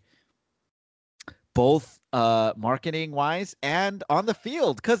league, both marketing wise and on the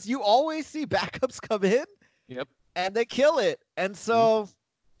field, because you always see backups come in Yep. and they kill it. And so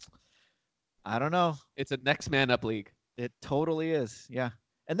I don't know. It's a next man up league. It totally is. Yeah.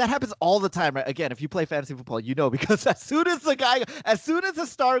 And that happens all the time, right? Again, if you play fantasy football, you know, because as soon as the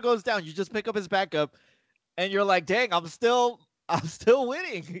star goes down, you just pick up his backup and you're like, dang, I'm still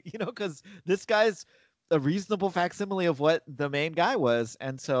winning, you know, because this guy's a reasonable facsimile of what the main guy was.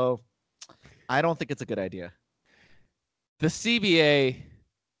 And so I don't think it's a good idea. The CBA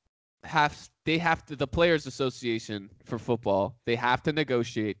the Players Association for football, they have to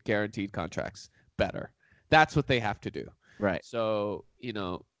negotiate guaranteed contracts better. That's what they have to do. Right. So,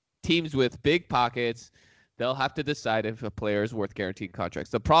 teams with big pockets, they'll have to decide if a player is worth guaranteed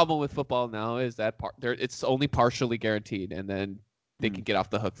contracts. The problem with football now is that it's only partially guaranteed, and then they can get off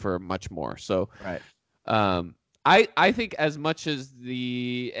the hook for much more. So, right. I think as much as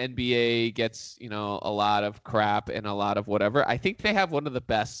the NBA gets, a lot of crap and a lot of whatever, I think they have one of the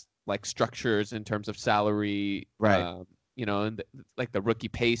best structures in terms of salary, right? And the rookie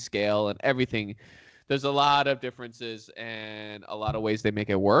pay scale and everything. There's a lot of differences and a lot of ways they make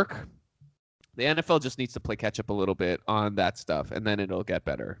it work. The NFL just needs to play catch up a little bit on that stuff, and then it'll get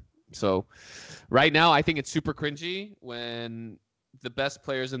better. So right now, I think it's super cringy when the best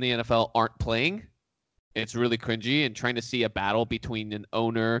players in the NFL aren't playing. It's really cringy, and trying to see a battle between an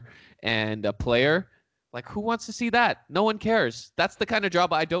owner and a player. Who wants to see that? No one cares. That's the kind of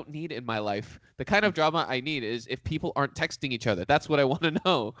drama I don't need in my life. The kind of drama I need is if people aren't texting each other. That's what I want to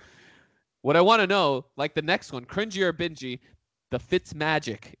know. What I want to know, like the next one, cringy or bingy, the Fitz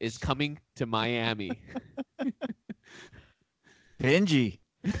Magic is coming to Miami. Bingy.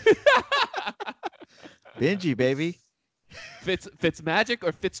 Bingy, baby. Fitz Magic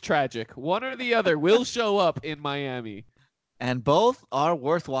or Fitz Tragic. One or the other will show up in Miami. And both are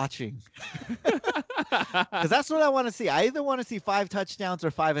worth watching. Because that's what I want to see. I either want to see 5 touchdowns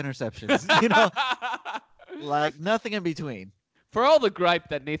or 5 interceptions. Nothing in between. For all the gripe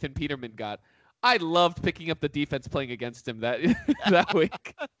that Nathan Peterman got, I loved picking up the defense playing against him that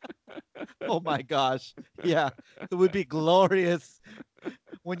week. Oh my gosh. Yeah. It would be glorious.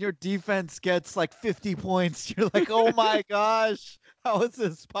 When your defense gets 50 points, you're like, oh my gosh, how is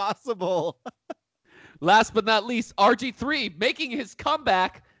this possible? Last but not least, RG3 making his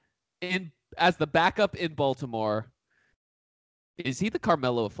comeback as the backup in Baltimore. Is he the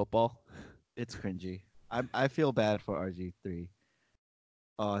Carmelo of football? It's cringy. I feel bad for RG3.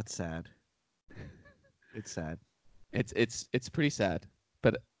 Oh, it's sad. It's sad. It's pretty sad.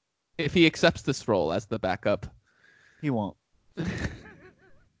 But if he accepts this role as the backup, he won't.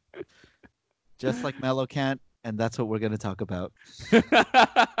 Just like Melo can't, and that's what we're going to talk about.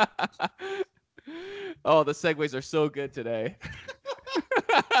 Oh, the segues are so good today.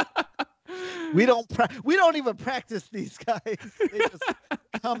 We don't even practice these guys. They just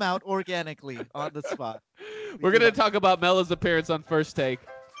come out organically on the spot. We're going to talk about Melo's appearance on First Take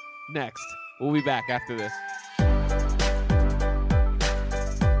next. We'll be back after this.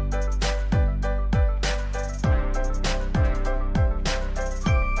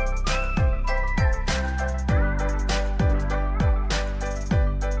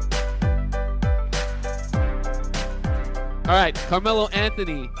 All right, Carmelo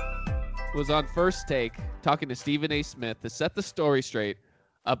Anthony was on First Take talking to Stephen A. Smith to set the story straight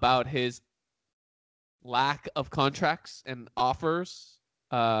about his lack of contracts and offers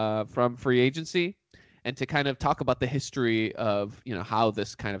from free agency, and to kind of talk about the history of how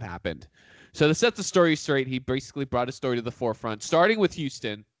this kind of happened. So to set the story straight, he basically brought his story to the forefront, starting with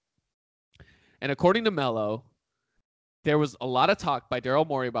Houston. And according to Melo, there was a lot of talk by Daryl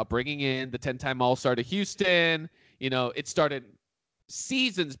Morey about bringing in the 10-time All-Star to Houston. It started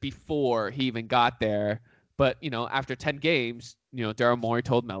seasons before he even got there. But, after 10 games, Daryl Morey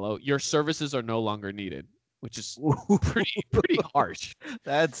told Melo, your services are no longer needed, which is pretty harsh.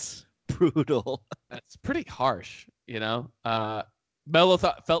 That's brutal. That's pretty harsh, Melo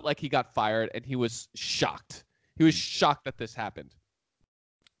felt like he got fired, and he was shocked. He was shocked that this happened.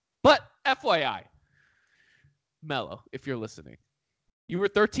 But FYI, Melo, if you're listening, you were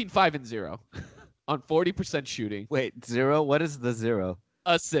 13-5-0 on 40% shooting. Wait, 0? What is the 0?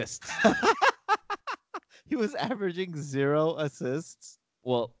 Assists. He was averaging 0 assists?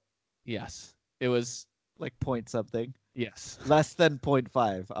 Well, yes. It was point something. Yes. Less than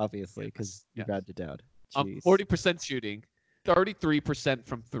 0.5, obviously, because you rounded down. 40% shooting, 33%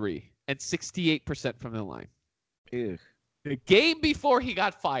 from 3, and 68% from the line. Ew. The game before he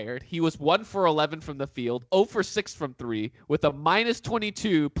got fired, he was 1 for 11 from the field, 0 for 6 from 3, with a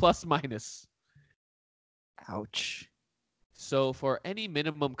 -22 plus-minus. Ouch. So for any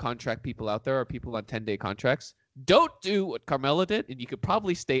minimum contract people out there or people on 10-day contracts, don't do what Carmelo did, and you could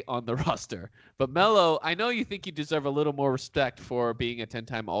probably stay on the roster. But Melo, I know you think you deserve a little more respect for being a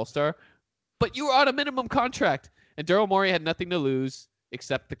 10-time All-Star, but you were on a minimum contract, and Daryl Morey had nothing to lose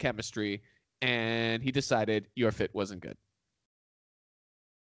except the chemistry, and he decided your fit wasn't good.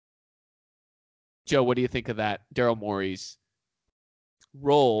 Joe, what do you think of that? Daryl Morey's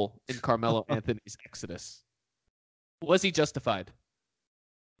role in Carmelo Anthony's exodus. Was he justified?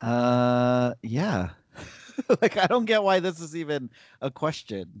 Yeah. Like, I don't get why this is even a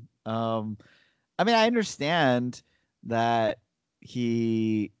question. I mean, I understand that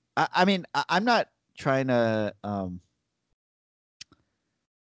I'm not trying to, I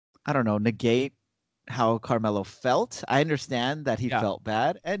don't know, negate how Carmelo felt. I understand that he felt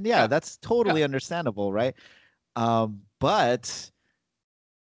bad. And that's totally understandable, right? But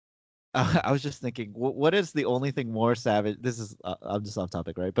I was just thinking, what is the only thing more savage? This is, I'm just off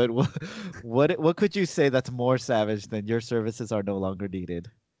topic, right? But what could you say that's more savage than your services are no longer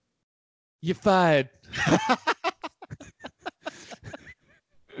needed? You're fired.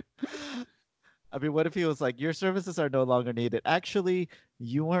 I mean, what if he was like, your services are no longer needed? Actually,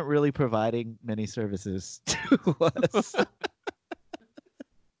 you weren't really providing many services to us.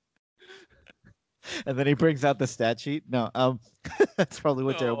 And then he brings out the stat sheet. No, that's probably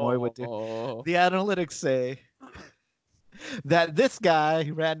what Daryl Morey would do. The analytics say that this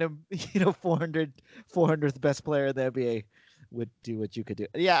guy, random, 400th best player in the NBA, would do what you could do.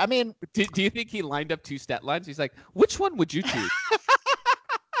 Yeah, I mean, do you think he lined up two stat lines? He's like, which one would you choose?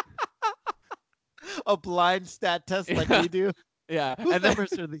 A blind stat test like we do. Yeah. Whose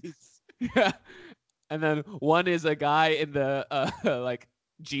numbers are these? Yeah. And then one is a guy in the like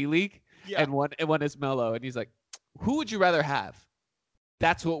G League, and one is Melo, and he's like, who would you rather have?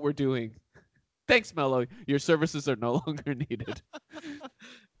 That's what we're doing. Thanks, Melo. Your services are no longer needed.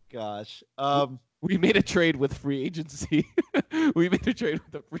 Gosh. We made a trade with free agency. We made a trade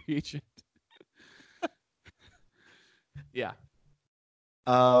with a free agent. Yeah.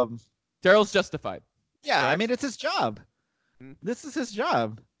 Daryl's justified. Yeah, I mean, it's his job. This is his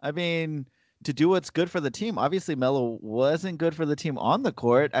job. I mean, to do what's good for the team. Obviously, Melo wasn't good for the team on the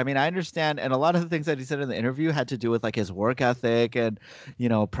court. I mean, I understand, and a lot of the things that he said in the interview had to do with like his work ethic and,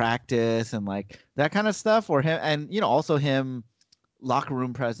 practice and like that kind of stuff, or him, and also him, locker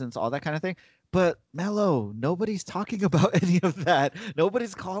room presence, all that kind of thing. But Melo, nobody's talking about any of that.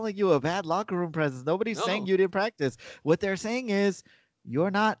 Nobody's calling you a bad locker room presence. Nobody's saying you didn't practice. What they're saying is,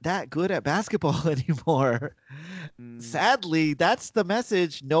 you're not that good at basketball anymore. Sadly, that's the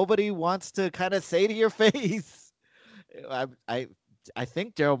message nobody wants to kind of say to your face. I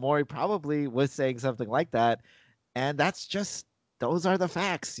think Daryl Morey probably was saying something like that, and those are the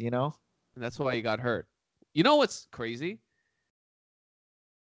facts, And that's why he got hurt. You know what's crazy?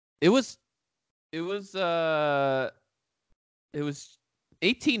 It was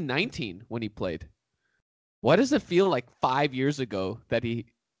 18-19 when he played. Why does it feel like 5 years ago that he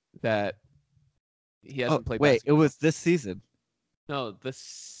hasn't played? Wait, basketball? It was this season. No, the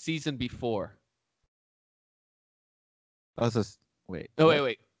season before. Oh, so wait. No,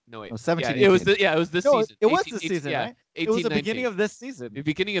 wait. No, wait. Oh, 17. Yeah, it was this season. It was this season, right? It was the beginning of this season. The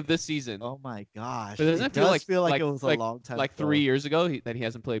beginning of this season. Oh my gosh! But doesn't it feel like it was a long time. Like 3 years ago that he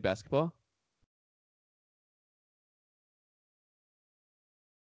hasn't played basketball.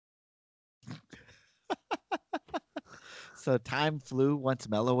 So time flew once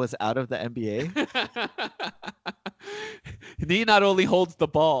Melo was out of the NBA. He not only holds the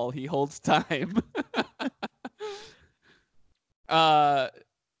ball, he holds time. So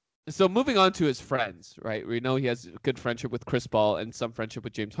moving on to his friends, right? We know he has a good friendship with Chris Paul and some friendship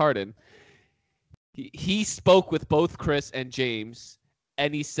with James Harden. He spoke with both Chris and James,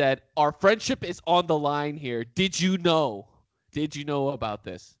 and he said, our friendship is on the line here. Did you know? Did you know about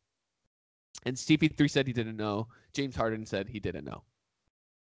this? And CP3 said he didn't know. James Harden said he didn't know.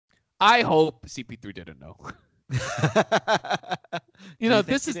 I hope CP3 didn't know.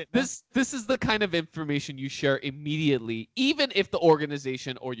 This is the kind of information you share immediately, even if the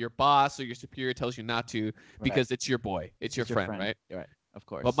organization or your boss or your superior tells you not to, because it's your boy, it's your friend, right? Right, of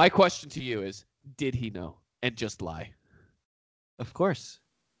course. But my question to you is, did he know and just lie? Of course.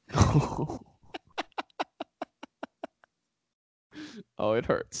 Oh, it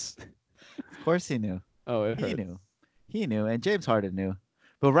hurts. Of course he knew. Oh, it hurts. He knew, and James Harden knew.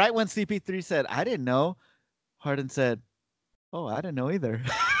 But right when CP3 said, I didn't know, Harden said, oh, I didn't know either.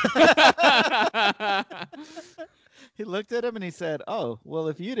 He looked at him and he said, oh, well,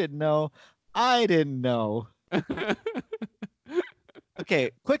 if you didn't know, I didn't know.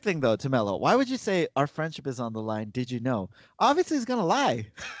 Okay, quick thing though to Melo. Why would you say our friendship is on the line? Did you know? Obviously, he's gonna lie.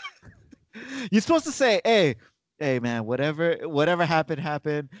 You're supposed to say, hey, man, whatever happened,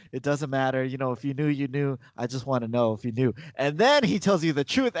 happened. It doesn't matter. You know, if you knew, you knew. I just want to know if you knew." And then he tells you the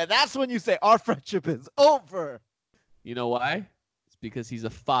truth, and that's when you say our friendship is over. You know why? It's because he's a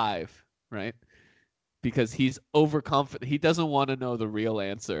 5, right? Because he's overconfident. He doesn't want to know the real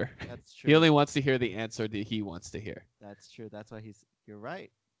answer. That's He true. only wants to hear the answer that he wants to hear. That's true. That's why you're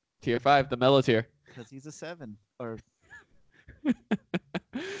right. Tier 5, the Melo tier. Because he's a 7 or what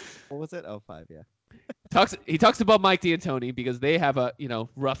was it? Oh, 5, yeah. He talks about Mike D'Antoni because they have a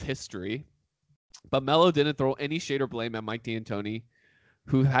rough history, but Melo didn't throw any shade or blame at Mike D'Antoni,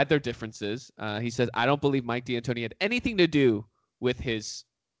 who had their differences. He says, "I don't believe Mike D'Antoni had anything to do with his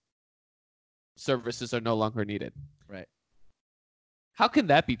services are no longer needed." Right. How can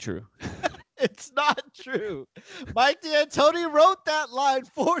that be true? It's not true. Mike D'Antoni wrote that line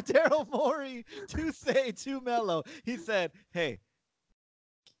for Daryl Morey to say to Melo. He said, "Hey,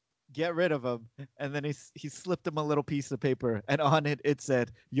 get rid of him." And then he slipped him a little piece of paper, and on it it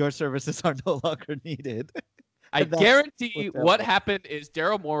said, "Your services are no longer needed." I And that's guarantee what happened. happened is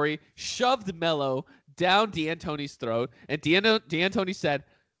Daryl Morey shoved Melo down D'Antoni's throat, and D'Antoni said,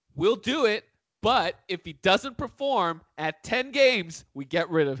 "We'll do it, but if he doesn't perform at 10 games, we get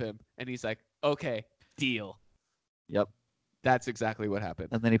rid of him." And he's like, "Okay, deal." Yep. That's exactly what happened.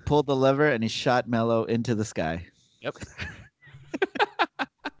 And then he pulled the lever and he shot Melo into the sky. Yep.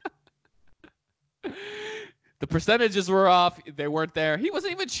 The percentages were off. They weren't there. He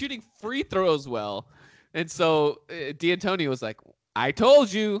wasn't even shooting free throws well. And so D'Antoni was like, "I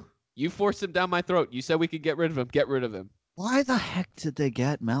told you. You forced him down my throat. You said we could get rid of him. Get rid of him." Why the heck did they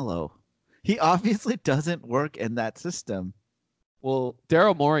get Melo? He obviously doesn't work in that system. Well,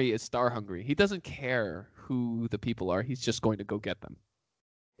 Daryl Morey is star hungry. He doesn't care who the people are. He's just going to go get them.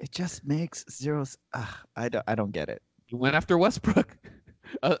 It just makes zero. I don't get it. He went after Westbrook.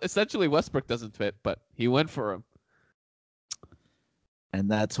 Essentially, Westbrook doesn't fit, but he went for him. And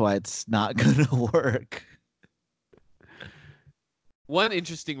that's why it's not gonna work. One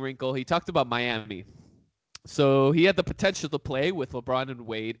interesting wrinkle, he talked about Miami. So he had the potential to play with LeBron and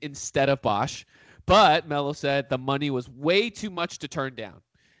Wade instead of Bosh, but Melo said the money was way too much to turn down.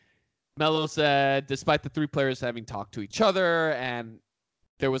 Melo said, despite the 3 players having talked to each other and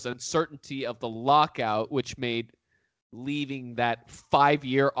there was uncertainty of the lockout, which made leaving that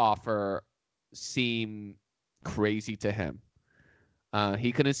 5-year offer seem crazy to him.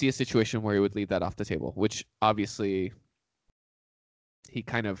 He couldn't see a situation where he would leave that off the table, which obviously he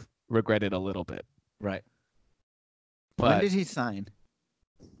kind of regretted a little bit. Right. But When did he sign?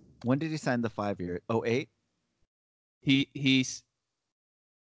 When did he sign the 5-year? 08? he's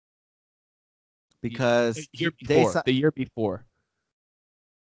Because the year they before. si- The year before,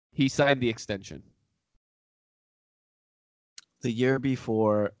 he signed the extension. the year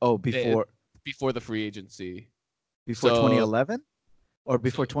before. Oh, Before the free agency. before so- 2011 or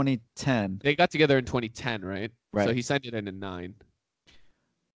before 2010. They got together in 2010, right? Right. So he signed it in 9.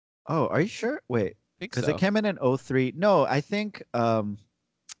 Oh, are you sure? Wait, I think because so. they came in 03. No, I think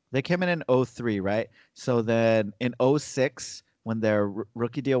they came in 03, right? So then in 06, when their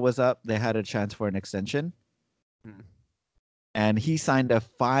rookie deal was up, they had a chance for an extension. Hmm. And he signed a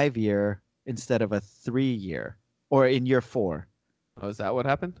 5-year instead of a 3-year, or in year 4. Oh, is that what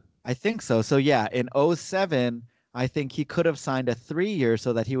happened? I think so. So yeah, in 07, I think he could have signed a 3-year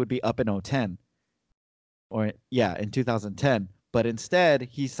so that he would be up in 010. Or yeah, in 2010. But instead,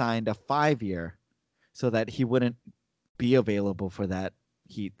 he signed a 5-year so that he wouldn't be available for that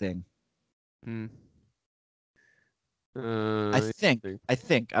Heat thing. Hmm. I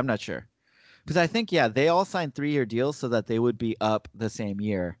think. I'm not sure. Because I think, yeah, they all signed 3-year deals so that they would be up the same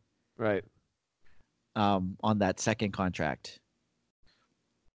year Right. on that second contract.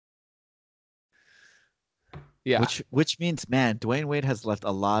 Yeah. Which means, man, Dwayne Wade has left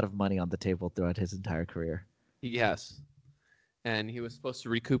a lot of money on the table throughout his entire career. Yes. And he was supposed to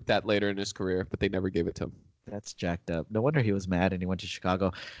recoup that later in his career, but they never gave it to him. That's jacked up. No wonder he was mad and he went to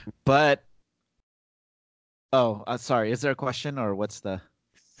Chicago. But sorry. Is there a question or what's the?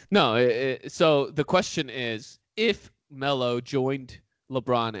 No. So the question is, if Melo joined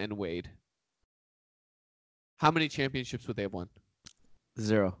LeBron and Wade, how many championships would they have won?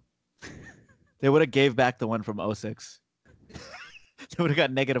 0. They would have gave back the one from 06. They would have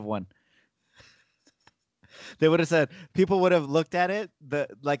got -1. They would have said, people would have looked at it,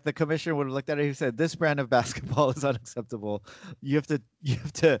 the commissioner would have looked at it, he said, "This brand of basketball is unacceptable. You have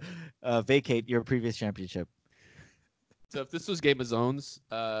to vacate your previous championship." So if this was Game of Zones,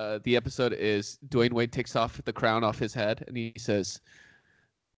 the episode is Dwayne Wade takes off the crown off his head and he says,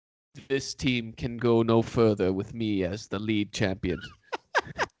 this team can go no further with me as the lead champion.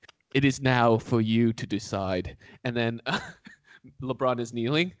 It is now for you to decide. And then LeBron is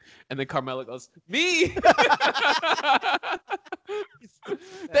kneeling, and then Carmelo goes, "Me."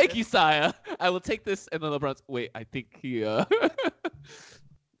 Thank you, Saya. I will take this. And then LeBron's, wait, I think he.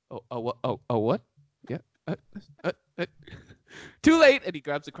 What? Yeah. Too late, and he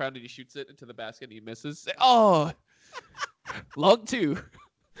grabs the crown and he shoots it into the basket and he misses. Oh, long two.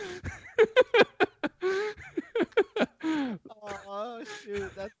 Oh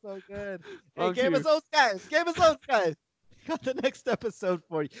shoot, that's so good. Hey, Long Game of two. Thrones guys, Game of Thrones guys. Got the next episode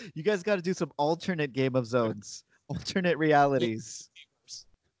for you. You guys got to do some alternate Game of Zones, alternate realities.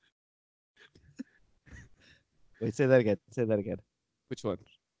 Wait, say that again. Say that again. Which one?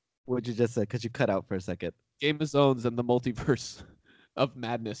 What you just said? Because you cut out for a second. Game of Zones and the multiverse of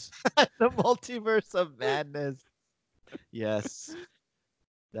madness. The multiverse of madness. Yes,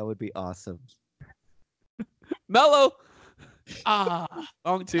 that would be awesome. Mellow.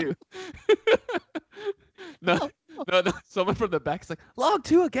 Long two. No. Someone from the back's like, long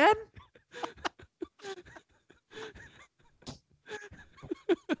two again?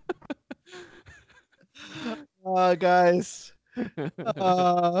 Oh, guys.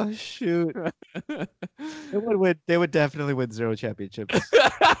 Oh shoot. They would definitely win 0 championships.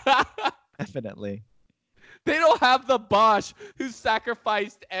 Definitely. They don't have the Bosch who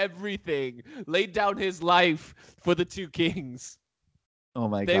sacrificed everything, laid down his life for the two kings. Oh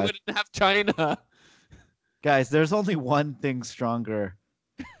my They god. wouldn't have China. Guys, there's only one thing stronger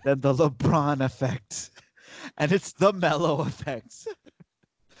than the LeBron effect. And it's the Melo effect.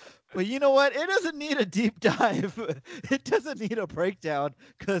 But you know what? It doesn't need a deep dive. It doesn't need a breakdown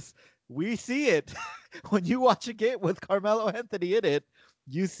because we see it. When you watch a game with Carmelo Anthony in it,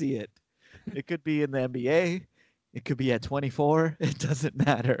 you see it. It could be in the NBA. It could be at 24. It doesn't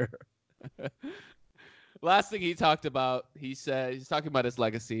matter. Last thing he talked about, he said, he's talking about his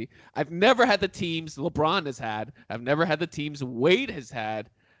legacy. I've never had the teams LeBron has had. I've never had the teams Wade has had.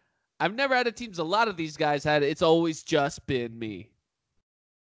 I've never had the teams a lot of these guys had. It's always just been me.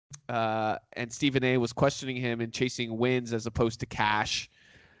 And Stephen A was questioning him and chasing wins as opposed to cash.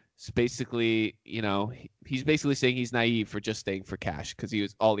 It's basically, he's basically saying he's naive for just staying for cash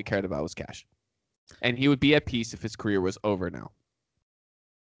because all he cared about was cash. And he would be at peace if his career was over now.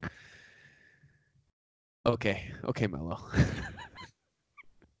 Okay, Melo.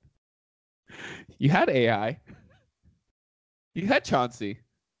 You had AI. You had Chauncey.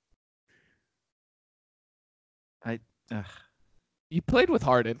 You played with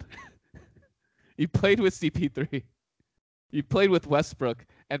Harden. You played with CP3. You played with Westbrook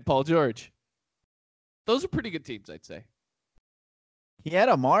and Paul George. Those are pretty good teams, I'd say. He had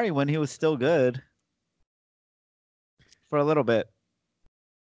Amari when he was still good. For a little bit.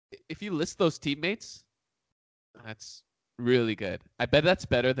 If you list those teammates, that's really good. I bet that's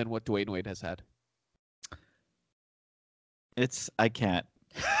better than what Dwayne Wade has had. I can't.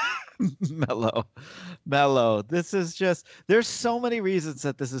 Melo. This is just, there's so many reasons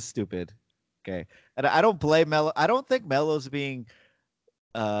that this is stupid. Okay. And I don't blame Melo. I don't think Melo's being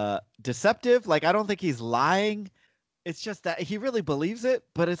deceptive. Like, I don't think he's lying. It's just that he really believes it,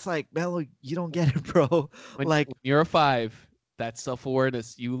 but it's like, Melo, you don't get it, bro. When you're a 5, that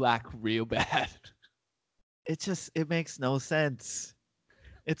self-awareness you lack real bad. It makes no sense.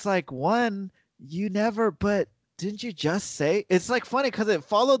 It's like, one, but didn't you just say? It's like funny because it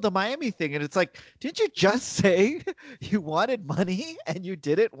followed the Miami thing, and it's like, didn't you just say you wanted money and you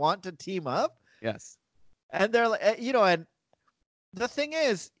didn't want to team up? Yes. And they're like, and the thing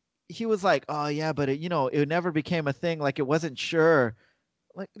is, he was like, oh yeah, but it never became a thing. Like, it wasn't sure.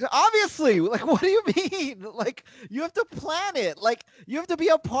 Like, obviously, like, what do you mean? Like, you have to plan it. Like, you have to be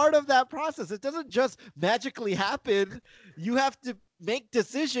a part of that process. It doesn't just magically happen. You have to make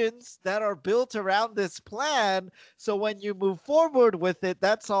decisions that are built around this plan. So when you move forward with it,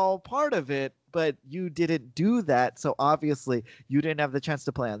 that's all part of it. But you didn't do that. So obviously, you didn't have the chance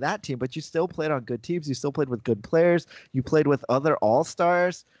to play on that team. But you still played on good teams. You still played with good players. You played with other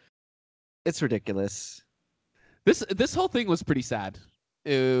all-stars. It's ridiculous. This whole thing was pretty sad.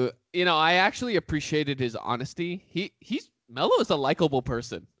 I actually appreciated his honesty. Melo is a likable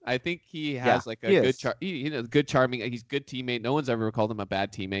person. I think he has good charming. He's a good teammate. No one's ever called him a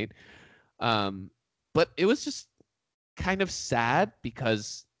bad teammate. But it was just kind of sad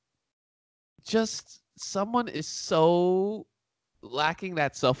because just someone is so lacking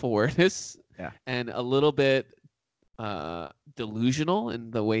that self-awareness and a little bit delusional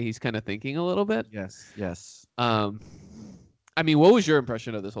in the way he's kind of thinking a little bit. Yes. I mean, what was your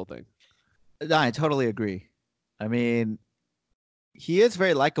impression of this whole thing? No, I totally agree. I mean, he is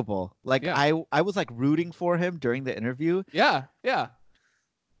very likable. Like Yeah. I was like rooting for him during the interview, Yeah. Yeah.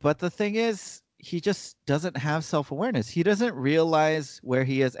 but the thing is he just doesn't have self-awareness. He doesn't realize where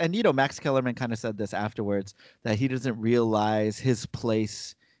he is. And Max Kellerman kind of said this afterwards, that he doesn't realize his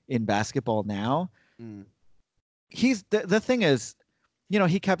place in basketball now. Mm. He's the thing is,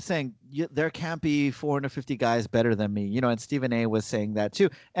 he kept saying there can't be 450 guys better than me, and Stephen A was saying that too.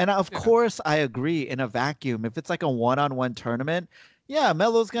 And of Yeah. course, I agree. In a vacuum, if it's like a one-on-one tournament, yeah,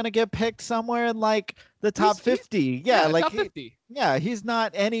 Melo's gonna get picked somewhere in like the top 50. Yeah, like top 50. yeah, he's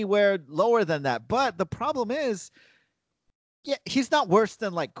not anywhere lower than that. But the problem is, yeah, he's not worse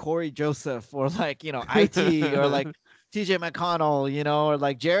than like Corey Joseph or like IT or like TJ McConnell, or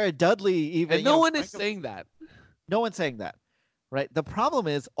like Jared Dudley. Even And no one is saying that. No one's saying that. Right. The problem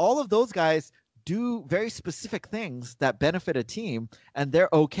is all of those guys do very specific things that benefit a team, and they're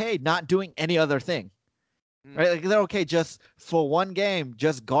okay not doing any other thing. Right. Like they're okay just for one game,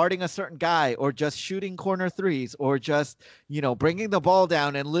 just guarding a certain guy, or just shooting corner threes, or just, bringing the ball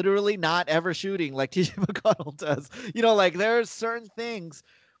down and literally not ever shooting like TJ McConnell does. Like there's certain things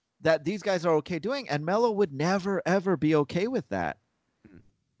that these guys are okay doing, and Melo would never, ever be okay with that.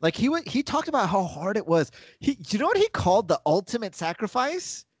 Like he talked about how hard it was. You know what he called the ultimate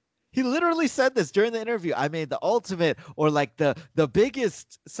sacrifice? He literally said this during the interview. I made the ultimate, or like the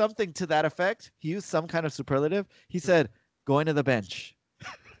biggest, something to that effect. He used some kind of superlative. He said, going to the bench.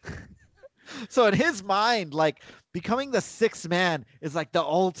 So in his mind, like becoming the sixth man is like the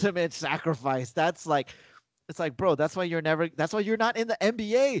ultimate sacrifice. That's like, it's like, bro, that's why you're not in the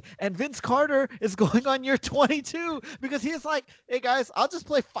NBA. And Vince Carter is going on year 22 because he's like, hey guys, I'll just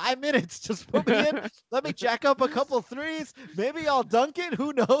play 5 minutes. Just put me in. Let me jack up a couple threes. Maybe I'll dunk it.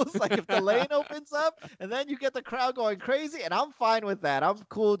 Who knows? Like if the lane opens up and then you get the crowd going crazy, and I'm fine with that. I'm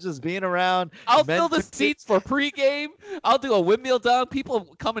cool just being around. I'll fill the seats for pregame. I'll do a windmill dunk.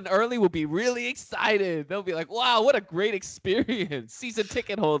 People coming early will be really excited. They'll be like, wow, what a great experience. Season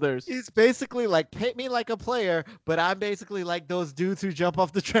ticket holders. He's basically like, paint me like a player, but I'm basically like those dudes who jump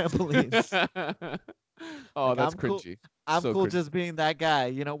off the trampolines. Oh, like, that's I'm cringy. Cool. I'm so cool cringy. just being that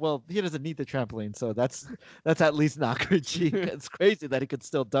guy. Well, he doesn't need the trampoline, so that's at least not cringy. It's crazy that he could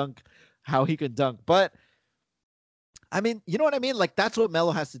still dunk how he could dunk. But I mean, you know what I mean? Like that's what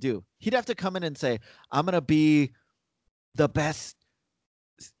Melo has to do. He'd have to come in and say, I'm gonna be the best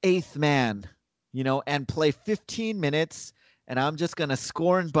eighth man, and play 15 minutes, and I'm just gonna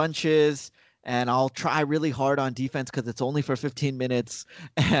score in bunches, and I'll try really hard on defense because it's only for 15 minutes.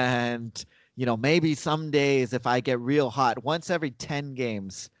 And, maybe some days if I get real hot, once every 10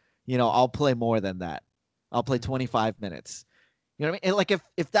 games, I'll play more than that. I'll play 25 minutes. You know what I mean? And like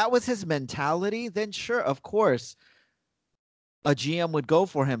if that was his mentality, then sure, of course, a GM would go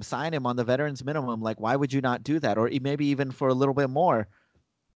for him, sign him on the veterans minimum. Like, why would you not do that? Or maybe even for a little bit more.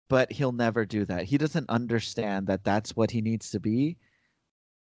 But he'll never do that. He doesn't understand that that's what he needs to be.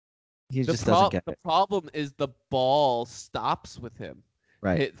 He just doesn't get it. The problem is the ball stops with him.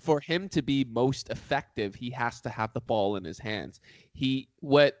 Right. For him to be most effective, he has to have the ball in his hands.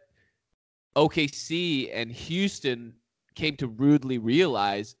 What OKC and Houston came to rudely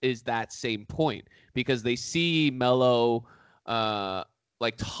realize is that same point, because they see Melo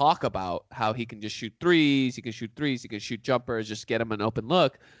like talk about how he can just shoot threes, he can shoot jumpers, just get him an open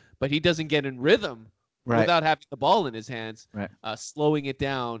look, but he doesn't get in rhythm. Right. Without having the ball in his hands, right. Slowing it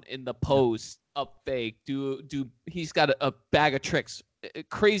down in the post, up fake, he's got a bag of tricks, a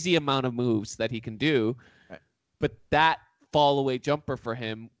crazy amount of moves that he can do. Right. But that fall away jumper for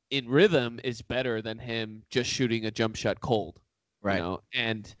him in rhythm is better than him just shooting a jump shot cold. Right.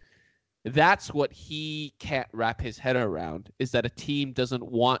 And that's what he can't wrap his head around, is that a team doesn't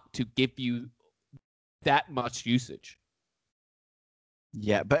want to give you that much usage.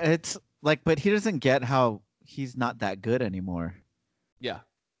 Yeah, but it's like, but he doesn't get how he's not that good anymore. Yeah.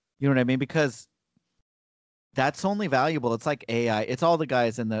 You know what I mean? Because that's only valuable. It's like AI. It's all the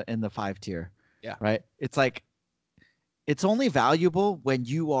guys in the 5 tier. Yeah. Right. It's like, it's only valuable when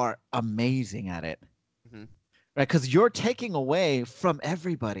you are amazing at it. Mm-hmm. Right. Because you're taking away from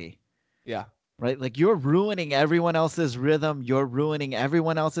everybody. Yeah. Right. Like you're ruining everyone else's rhythm. You're ruining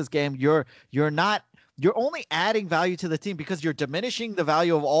everyone else's game. You're only adding value to the team because you're diminishing the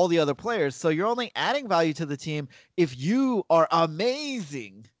value of all the other players. So you're only adding value to the team if you are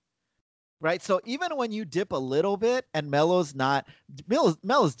amazing. Right. So even when you dip a little bit, and Melo has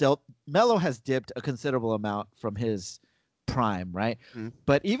dipped a considerable amount from his prime, right? Mm-hmm.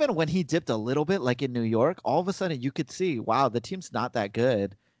 But even when he dipped a little bit, like in New York, all of a sudden you could see, wow, the team's not that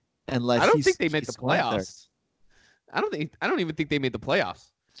good. Unless I don't think they made the playoffs. I don't even think they made the playoffs.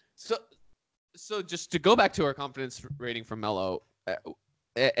 So just to go back to our confidence rating from Melo,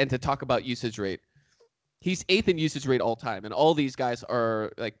 and to talk about usage rate, he's 8th in usage rate all time, and all these guys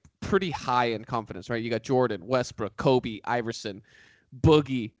are like pretty high in confidence, right? You got Jordan, Westbrook, Kobe, Iverson,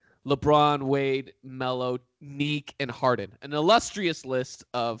 Boogie, LeBron, Wade, Melo, Neek, and Harden. An illustrious list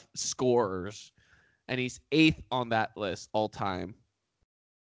of scorers, and he's 8th on that list all time.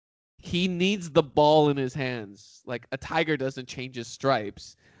 He needs the ball in his hands. Like a tiger doesn't change his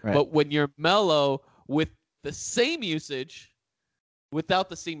stripes. Right. But when you're Melo with the same usage, without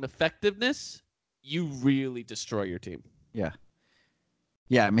the same effectiveness, you really destroy your team. Yeah.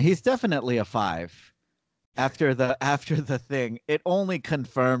 Yeah, I mean, he's definitely a 5. After the thing, it only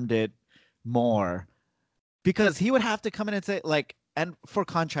confirmed it more. Because he would have to come in and say, like, and for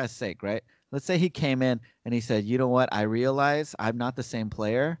contrast's sake, right? Let's say he came in and he said, you know what? I realize I'm not the same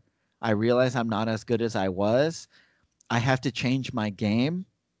player. I realize I'm not as good as I was. I have to change my game.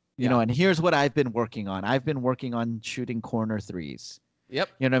 You know, and here's what I've been working on. I've been working on shooting corner threes. Yep.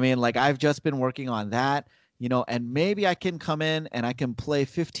 You know what I mean? Like, I've just been working on that, you know, and maybe I can come in and I can play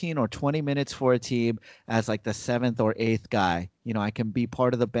 15 or 20 minutes for a team as like the 7th or 8th guy. You know, I can be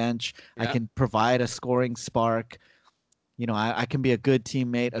part of the bench. Yeah. I can provide a scoring spark. You know, I can be a good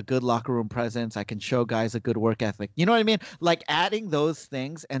teammate, a good locker room presence. I can show guys a good work ethic. You know what I mean? Like adding those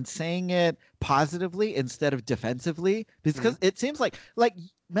things and saying it positively instead of defensively, because it seems like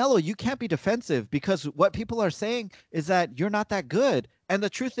Melo, you can't be defensive because what people are saying is that you're not that good. And the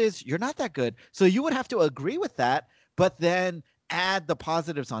truth is you're not that good. So you would have to agree with that, but then add the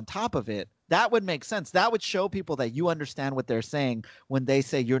positives on top of it. That would make sense. That would show people that you understand what they're saying when they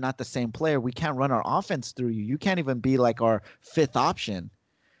say you're not the same player. We can't run our offense through you. You can't even be like our 5th option.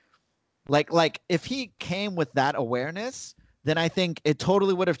 Like if he came with that awareness, then I think it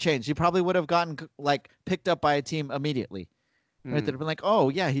totally would have changed. He probably would have gotten like picked up by a team immediately. Right? They'd have been like, oh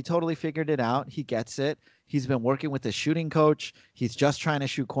yeah, he totally figured it out. He gets it. He's been working with the shooting coach. He's just trying to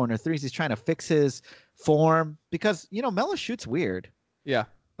shoot corner threes. He's trying to fix his form because, you know, Melo shoots weird. Yeah.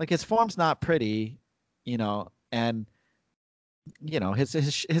 Like his form's not pretty, you know, and you know,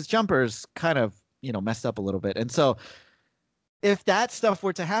 his jumper's kind of, you know, messed up a little bit. And so if that stuff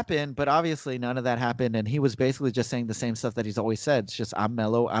were to happen, but obviously none of that happened, and he was basically just saying the same stuff that he's always said. It's just, I'm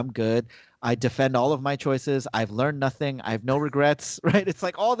Melo, I'm good. I defend all of my choices. I've learned nothing. I have no regrets, right? It's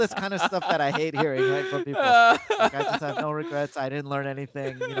like all this kind of stuff that I hate hearing, right, from people. Like, I just have no regrets. I didn't learn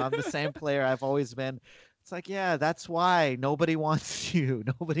anything. You know, I'm the same player I've always been. It's like, yeah, that's why nobody wants you.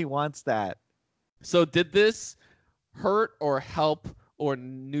 Nobody wants that. So did this hurt or help or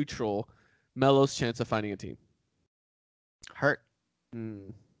neutral Melo's chance of finding a team? Hurt.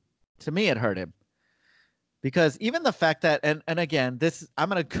 To me, it hurt him. Because even the fact that, and again, this, I'm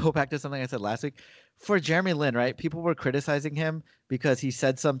going to go back to something I said last week. For Jeremy Lin, right? People were criticizing him because he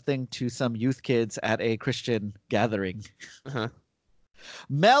said something to some youth kids at a Christian gathering. Uh-huh.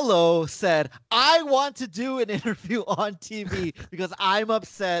 Melo said, I want to do an interview on TV because I'm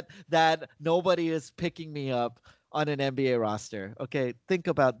upset that nobody is picking me up on an NBA roster. Okay, think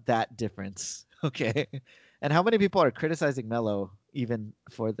about that difference. Okay. And how many people are criticizing Melo even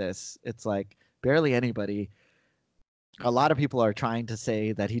for this? It's like barely anybody. A lot of people are trying to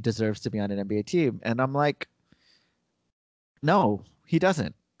say that he deserves to be on an NBA team. And I'm like, no, he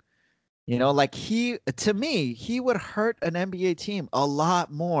doesn't. You know, like to me, he would hurt an NBA team a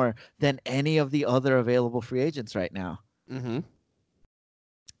lot more than any of the other available free agents right now. Mm-hmm.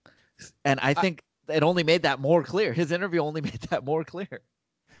 And I think it only made that more clear. His interview only made that more clear.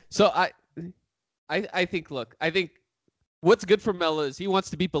 So I think, look, I think what's good for Melo is he wants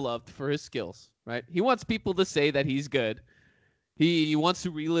to be beloved for his skills, right? He wants people to say that he's good. He wants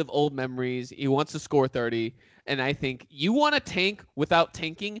to relive old memories. He wants to score 30. And I think you want to tank without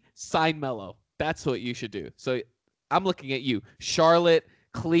tanking, sign Melo. That's what you should do. So I'm looking at you. Charlotte,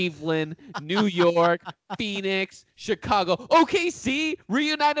 Cleveland, New York, Phoenix, Chicago, OKC,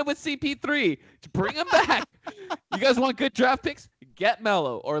 reunited with CP3. Bring him back. You guys want good draft picks? Get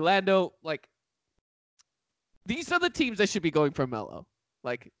Melo. Orlando, like, these are the teams that should be going for Melo.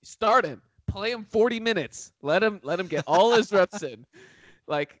 Like, start him. Play him 40 minutes. Let him get all his reps in.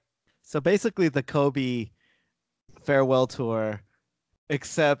 Like, so basically the Kobe farewell tour,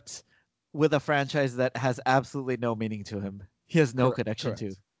 except with a franchise that has absolutely no meaning to him. He has no connection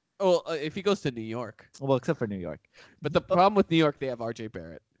to. Well, if he goes to New York. Well, except for New York. But the problem with New York, they have RJ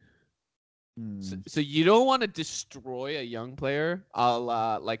Barrett. So you don't want to destroy a young player, a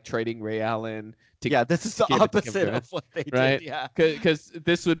la like trading Ray Allen. This is the opposite of what they right? did. Yeah, because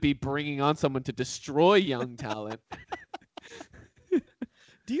this would be bringing on someone to destroy young talent.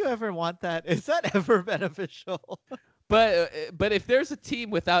 Do you ever want that? Is that ever beneficial? But if there's a team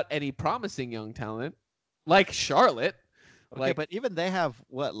without any promising young talent, like Charlotte, Okay, Like, but even they have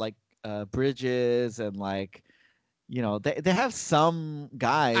what, like Bridges and like, they have some I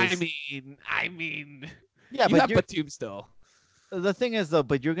guys. mean, I mean, Yeah, you but have Batum still. the thing is though,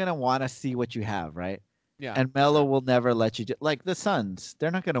 but you're gonna want to see what you have, right? Yeah, And Melo will never let you like the Suns.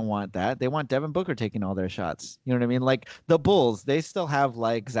 They're not gonna want that. They want Devin Booker taking all their shots. You know what I mean? Like the Bulls, they still have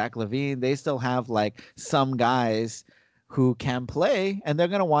like Zach LaVine. They still have like some guys who can play, and they're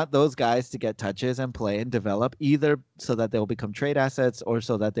gonna want those guys to get touches and play and develop, either so that they'll become trade assets or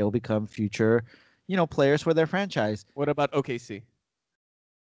so that they'll become future, players for their franchise. What about OKC?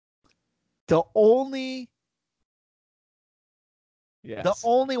 The only the Yes.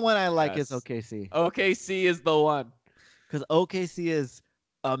 only one I like is Yes. OKC. OKC is the one. Because OKC is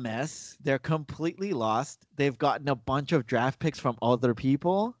a mess. They're completely lost. They've gotten a bunch of draft picks from other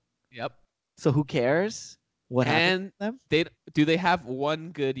people. Yep. So who cares what happened And to them? they have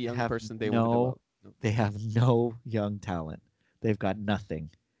one good young have person they no- want to develop? No. They have no young talent. They've got nothing.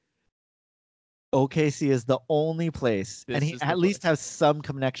 OKC is the only place, and This he is the at least place. has some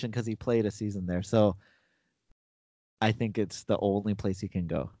connection because he played a season there. So I think it's the only place he can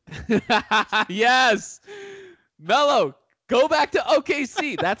go. Yes. Melo, go back to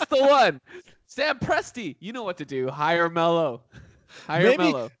OKC. That's the one. Sam Presti, you know what to do. Hire Melo. Hire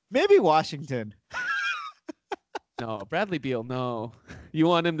Melo. Maybe Washington. No, Bradley Beal, no. You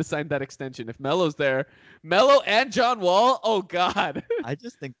want him to sign that extension. If Melo's there, Melo and John Wall, oh God. I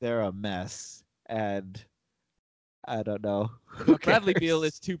just think they're a mess, and I don't know. Bradley cares? Beal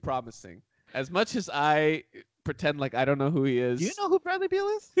is too promising. As much as I pretend like I don't know who he is. Do you know who Bradley Beal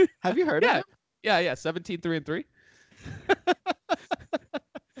is? Have you heard of Yeah. him? Yeah. 17-3-3.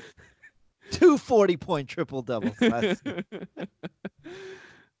 240-point triple doubles.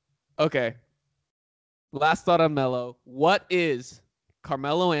 Okay. Last thought on Melo. What is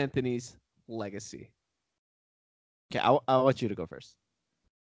Carmelo Anthony's legacy? Okay, I want you to go first.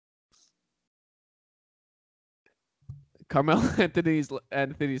 Carmelo Anthony's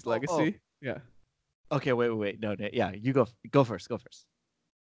legacy? Oh. Yeah. Okay, wait. No, yeah, you go first. Go first.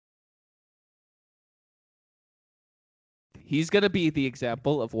 He's going to be the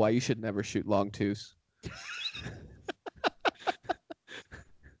example of why you should never shoot long twos.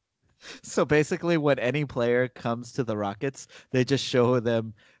 So basically, when any player comes to the Rockets, they just show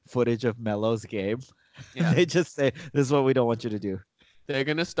them footage of Melo's game. Yeah. They just say, "This is what we don't want you to do." They're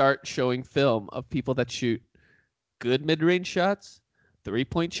going to start showing film of people that shoot good mid-range shots,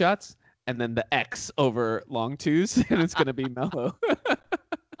 3-point shots, and then the X over long twos, and it's going to be Melo.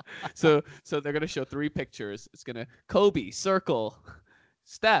 So they're going to show 3 pictures. It's going to Kobe, circle,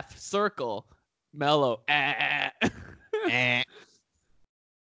 Steph, circle, Melo.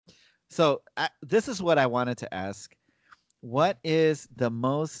 So this is what I wanted to ask. What is the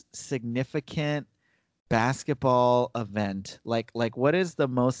most significant basketball event? Like what is the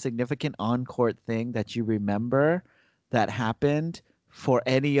most significant on-court thing that you remember that happened for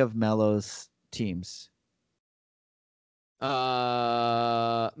any of Melo's teams?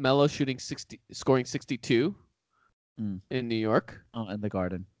 Melo scoring 62 in New York. Oh, in the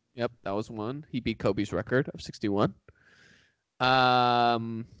Garden. Yep, that was one. He beat Kobe's record of 61.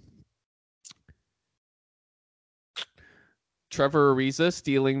 Trevor Ariza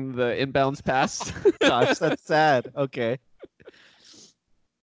stealing the inbounds pass. Gosh, that's sad. Okay.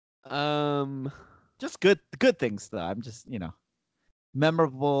 Just good things though. I'm just,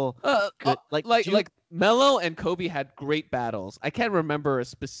 memorable. Good, like Melo and Kobe had great battles. I can't remember a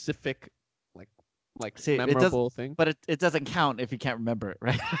specific See, memorable thing. But it doesn't count if you can't remember it,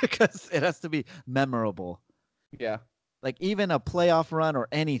 right? Because it has to be memorable. Yeah. Like even a playoff run or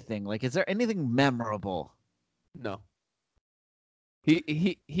anything. Like, is there anything memorable? No.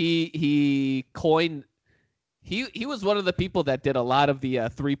 He coined. He was one of the people that did a lot of the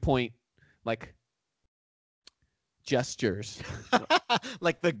 3-point gestures,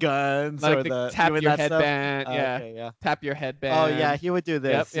 like the guns like or the tap your headband. Yeah. Okay, yeah. Tap your headband. Oh yeah, he would do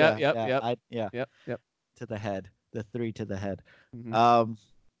this. Yep. Yep. Yep. To the head, the 3 to the head. Mhm.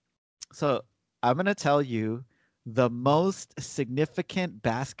 So I'm gonna tell you the most significant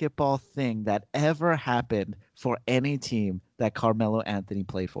basketball thing that ever happened for any team that Carmelo Anthony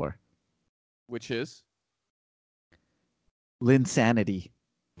played for. Which is Linsanity.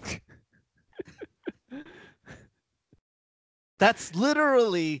 That's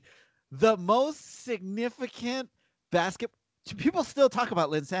literally the most significant basketball. People still talk about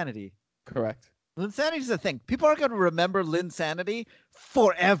Linsanity. correct. Linsanity is the thing. People are going to remember Linsanity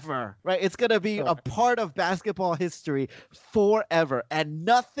forever, right? It's going to be a part of basketball history forever. And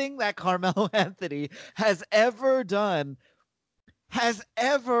nothing that Carmelo Anthony has ever done has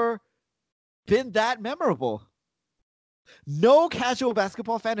ever been that memorable. No casual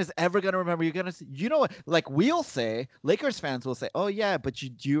basketball fan is ever gonna remember. You're gonna, you know what? Like we'll say, Lakers fans will say, "Oh yeah, but you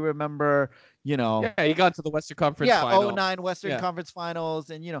do you remember? You know, Yeah, he got to the Western Conference yeah, final. '09 Western Yeah. Conference Finals,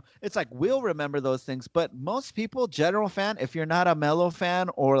 and you know, it's like we'll remember those things. But most people, general fan, if you're not a Melo fan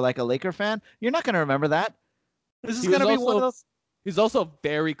or like a Laker fan, you're not gonna remember that. This is He was gonna be one of also those. he's also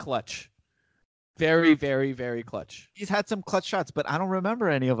very clutch. Very, very, very clutch. He's had some clutch shots, but I don't remember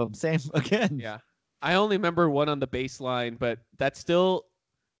any of them. Same again. Yeah. I only remember one on the baseline, but that's still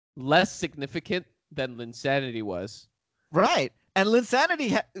less significant than Linsanity was. Right. And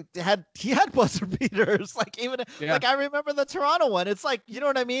Linsanity had buzzer beaters. Like even Yeah. like I remember the Toronto one. It's like, you know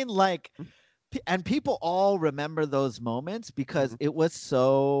what I mean? Like and people all remember those moments because it was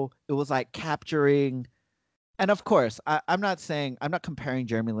like capturing. And of course, I'm not comparing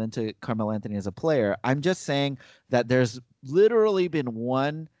Jeremy Lin to Carmelo Anthony as a player. I'm just saying that there's literally been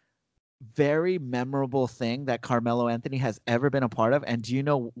one very memorable thing that Carmelo Anthony has ever been a part of. And do you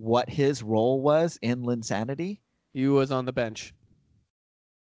know what his role was in Linsanity? He was on the bench.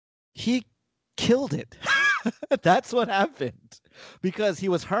 He killed it. That's what happened because he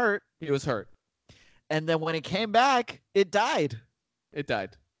was hurt. He was hurt. And then when he came back, it died. It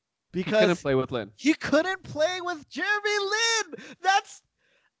died. Because he couldn't play with Lin. He couldn't play with Jeremy Lin.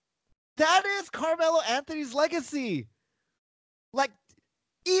 That is Carmelo Anthony's legacy. Like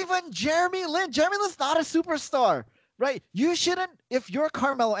even Jeremy Lin's not a superstar, right? You shouldn't, if you're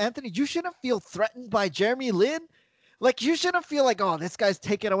Carmelo Anthony, you shouldn't feel threatened by Jeremy Lin. Like you shouldn't feel like, oh, this guy's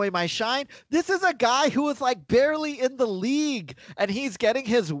taking away my shine. This is a guy who is like barely in the league, and he's getting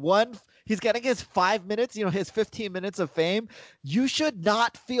his 5 minutes, you know, his 15 minutes of fame. You should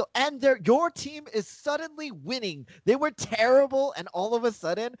not feel, and your team is suddenly winning. They were terrible, and all of a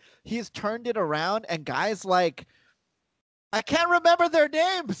sudden he's turned it around, and guys like, I can't remember their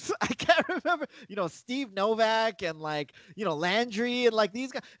names. I can't remember, you know, Steve Novak and like, you know, Landry and like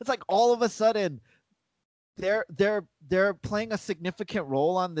these guys. It's like all of a sudden they're playing a significant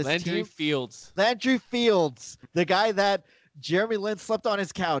role on this team. Landry Fields, the guy that Jeremy Lin slept on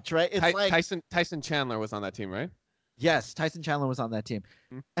his couch, right? It's like Tyson Chandler was on that team, right? Yes, Tyson Chandler was on that team.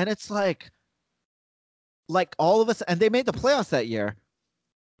 Mm-hmm. And it's like all of us, and they made the playoffs that year.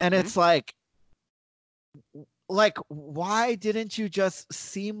 And it's like, why didn't you just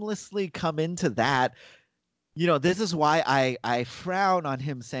seamlessly come into that? You know, this is why I frown on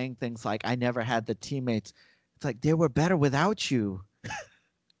him saying things like, I never had the teammates. It's like, they were better without you.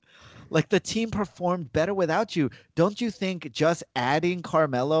 Like, the team performed better without you. Don't you think just adding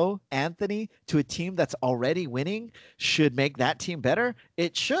Carmelo Anthony to a team that's already winning should make that team better?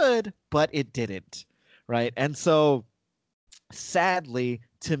 It should, but it didn't, right? And so, sadly,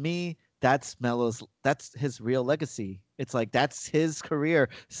 to me, that's his real legacy. It's like that's his career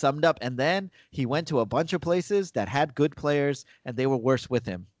summed up. And then he went to a bunch of places that had good players and they were worse with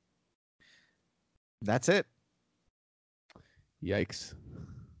him. That's it. Yikes.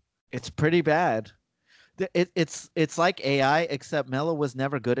 It's pretty bad. It's like AI, except Melo was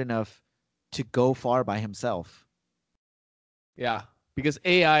never good enough to go far by himself. Yeah, because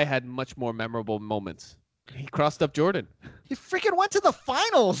AI had much more memorable moments. He crossed up Jordan. He freaking went to the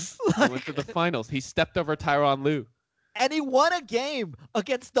finals. He went to the finals. He stepped over Tyronn Lue. And he won a game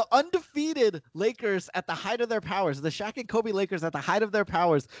against the undefeated Lakers at the height of their powers, the Shaq and Kobe Lakers at the height of their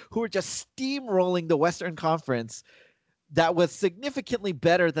powers, who were just steamrolling the Western Conference that was significantly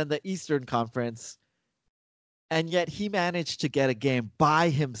better than the Eastern Conference. And yet he managed to get a game by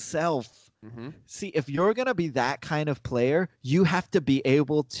himself. Mm-hmm. See, if you're going to be that kind of player, you have to be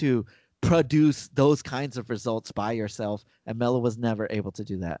able to produce those kinds of results by yourself. And Melo was never able to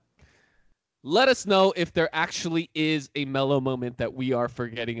do that. Let us know if there actually is a Melo moment that we are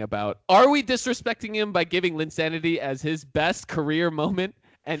forgetting about. Are we disrespecting him by giving Linsanity as his best career moment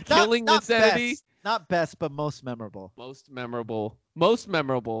and killing Linsanity? Not best, but most memorable. Most memorable.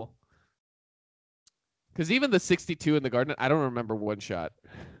 Because even the 62 in the Garden, I don't remember one shot.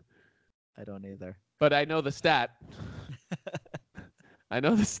 I don't either. But I know the stat.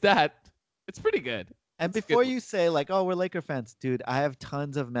 It's pretty good. And before you say, like, oh, we're Laker fans, dude, I have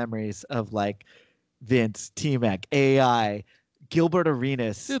tons of memories of, like, Vince, T-Mac, AI, Gilbert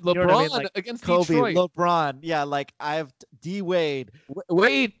Arenas. Dude, LeBron, you know what I mean? Like, against Kobe, Detroit. LeBron. Yeah, like, I have D-Wade.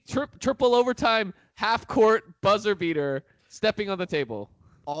 Wade, triple overtime, half-court buzzer beater, stepping on the table.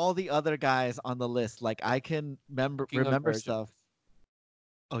 All the other guys on the list, like, I can remember stuff.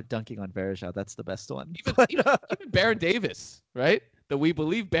 Oh, dunking on Verishal. That's the best one. Even Baron Davis, right? The We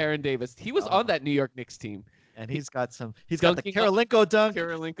Believe Baron Davis. He was on that New York Knicks team. And he's got the Karolinko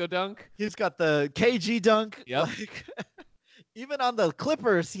dunk. He's got the KG dunk. Yep. Like, even on the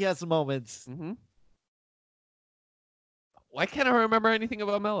Clippers, he has moments. Mm-hmm. Why can't I remember anything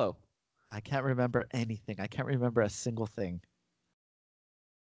about Melo? I can't remember anything. I can't remember a single thing.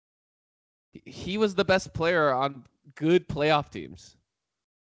 He was the best player on good playoff teams.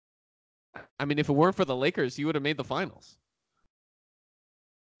 I mean, if it weren't for the Lakers, he would have made the finals.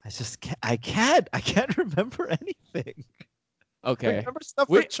 I can't remember anything. Okay. I remember stuff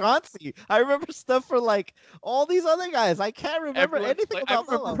for Chauncey. I remember stuff for like all these other guys. I can't remember anything about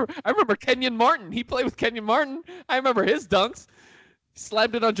Melo. I remember Kenyon Martin. He played with Kenyon Martin. I remember his dunks.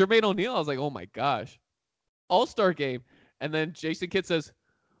 Slammed it on Jermaine O'Neal. I was like, oh my gosh. All-Star game. And then Jason Kidd says,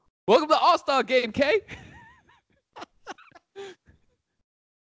 welcome to All-Star game, K.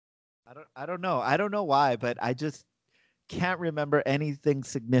 I don't know. I don't know why, but I just can't remember anything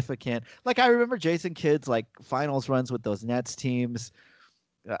significant. Like I remember Jason Kidd's like finals runs with those Nets teams.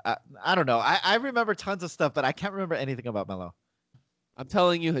 I don't know. I remember tons of stuff, but I can't remember anything about Melo. I'm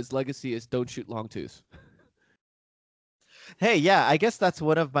telling you, his legacy is don't shoot long twos. Hey, yeah, I guess that's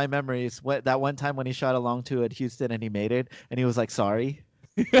one of my memories. That one time when he shot a long two at Houston and he made it, and he was like, sorry.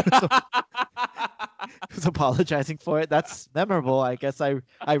 He was apologizing for it. That's memorable. I guess I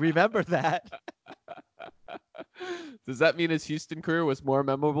remember that. Does that mean his Houston career was more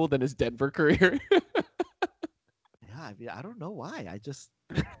memorable than his Denver career? Yeah, I mean, I don't know why. I just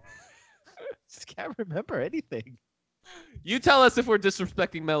can't remember anything. You tell us if we're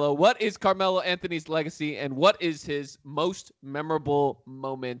disrespecting Melo. What is Carmelo Anthony's legacy, and what is his most memorable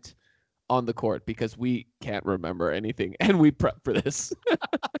moment on the court? Because we can't remember anything, and we prep for this.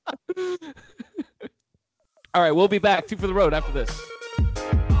 All right, we'll be back. Two for the road after this.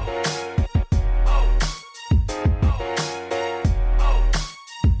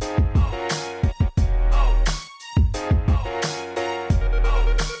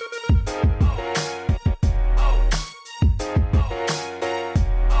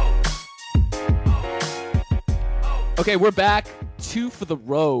 Okay, we're back. Two for the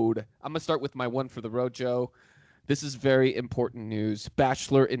road. I'm going to start with my one for the road, Joe. This is very important news.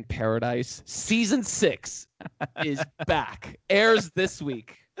 Bachelor in Paradise Season 6 is back. Airs this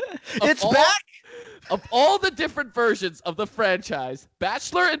week. It's back? Of all the different versions of the franchise,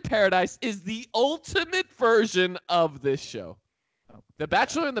 Bachelor in Paradise is the ultimate version of this show. The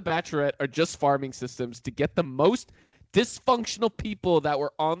Bachelor and the Bachelorette are just farming systems to get the most dysfunctional people that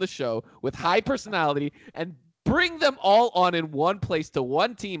were on the show with high personality and bring them all on in one place to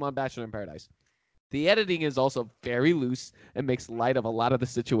one team on Bachelor in Paradise. The editing is also very loose and makes light of a lot of the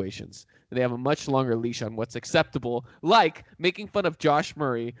situations. They have a much longer leash on what's acceptable, like making fun of Josh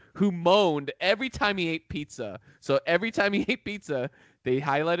Murray, who moaned every time he ate pizza. So every time he ate pizza, they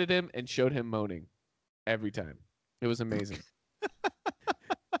highlighted him and showed him moaning. Every time. It was amazing.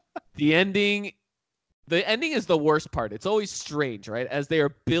 The ending is the worst part. It's always strange, right? As they are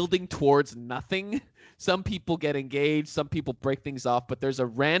building towards nothing, some people get engaged, some people break things off, but there's a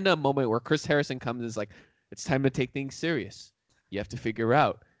random moment where Chris Harrison comes and is like, it's time to take things serious. You have to figure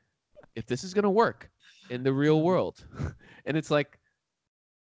out if this is going to work in the real world. And it's like,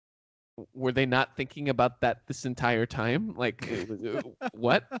 were they not thinking about that this entire time? Like,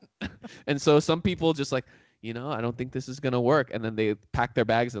 what? And so some people just like, I don't think this is going to work. And then they pack their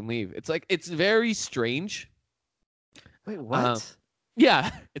bags and leave. It's like, it's very strange. Wait, what?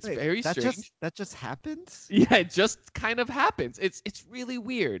 Yeah, it's very strange. That just happens? Yeah, it just kind of happens. It's really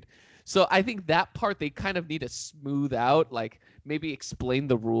weird. So I think that part they kind of need to smooth out, like maybe explain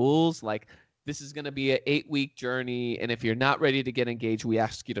the rules, like this is going to be an 8-week journey, and if you're not ready to get engaged, we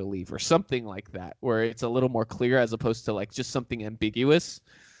ask you to leave, or something like that, where it's a little more clear as opposed to like just something ambiguous.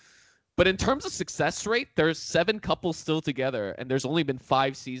 But in terms of success rate, there's 7 couples still together, and there's only been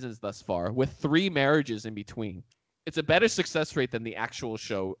 5 seasons thus far, with 3 marriages in between. It's a better success rate than the actual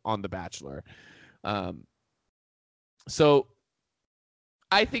show on The Bachelor. So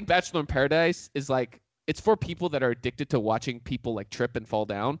I think Bachelor in Paradise is like, it's for people that are addicted to watching people like trip and fall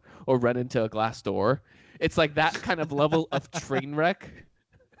down or run into a glass door. It's like that kind of level of train wreck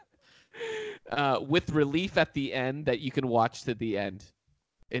with relief at the end that you can watch to the end.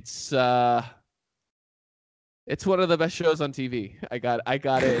 It's one of the best shows on TV. I got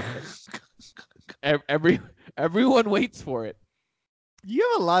it. Everyone waits for it. You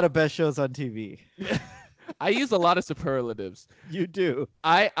have a lot of best shows on TV. I use a lot of superlatives. You do.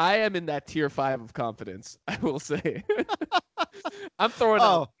 I am in that tier 5 of confidence, I will say. I'm throwing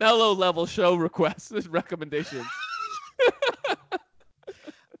out mellow level show requests as recommendations.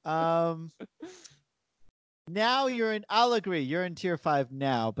 Now I'll agree, you're in tier 5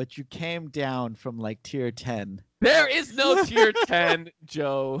 now, but you came down from like tier 10. There is no tier 10,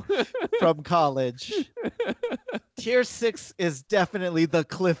 Joe. From college. Tier 6 is definitely the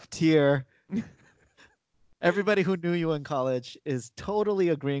cliff tier. Everybody who knew you in college is totally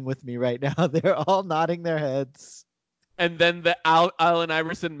agreeing with me right now. They're all nodding their heads. And then the Allen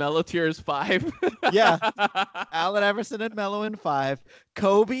Iverson Mellow Tears 5. Yeah. Allen Iverson and Melo in 5.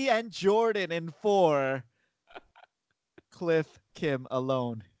 Kobe and Jordan in 4. Cliff, Kim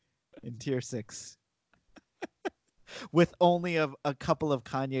alone in tier 6. With only a couple of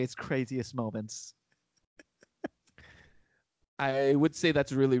Kanye's craziest moments. I would say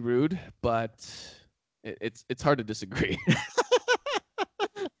that's really rude, but it's hard to disagree.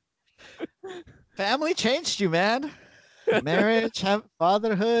 Family changed you, man. Marriage,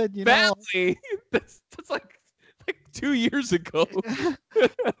 fatherhood, you know. Family. That's like 2 years ago.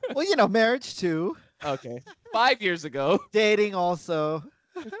 Well, you know, marriage too. Okay. 5 years ago. Dating also.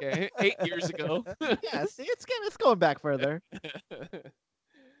 Okay. 8 years ago. Yeah, see, it's going back further.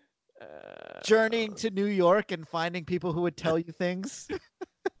 Journeying to New York and finding people who would tell you things.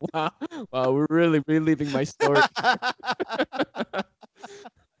 Wow, we're really reliving my story.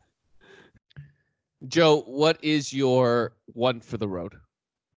 Joe, what is your one for the road?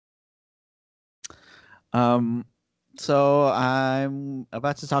 So I'm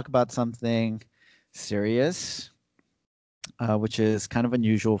about to talk about something serious, which is kind of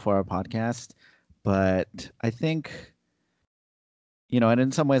unusual for our podcast, but I think, you know, and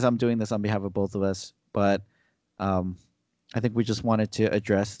in some ways I'm doing this on behalf of both of us, but I think we just wanted to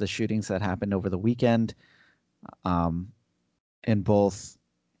address the shootings that happened over the weekend in both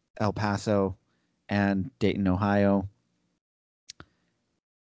El Paso and Dayton, Ohio.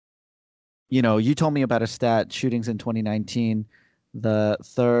 You know, you told me about a stat, shootings in 2019, the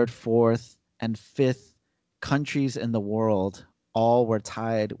 3rd, 4th, and 5th countries in the world all were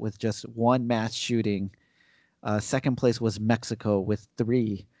tied with just one mass shooting. Second place was Mexico with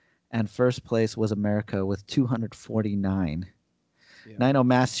 3, and first place was America with 249. Yeah. And I know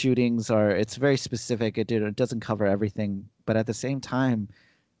mass shootings it's very specific. It doesn't cover everything, but at the same time,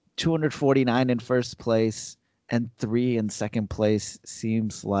 249 in first place and 3 in second place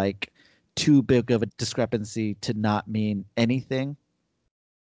seems like too big of a discrepancy to not mean anything.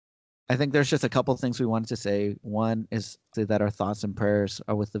 I think there's just a couple of things we wanted to say. One is that our thoughts and prayers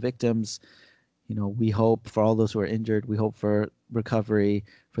are with the victims. You know, we hope for all those who are injured. We hope for recovery.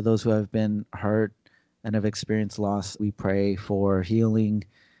 For those who have been hurt and have experienced loss, we pray for healing.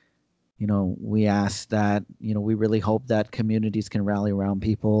 You know, we ask that, you know, we really hope that communities can rally around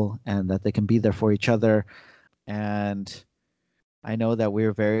people and that they can be there for each other. And I know that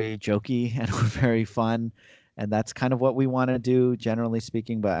we're very jokey and we're very fun, and that's kind of what we want to do, generally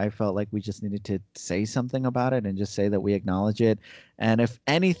speaking, but I felt like we just needed to say something about it and just say that we acknowledge it. And if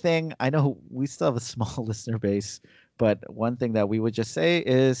anything, I know we still have a small listener base, but one thing that we would just say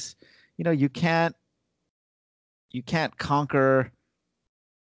is, you know, you can't conquer,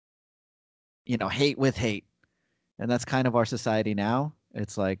 you know, hate with hate. And that's kind of our society now.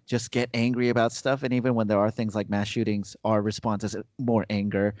 It's like, just get angry about stuff. And even when there are things like mass shootings, our response is more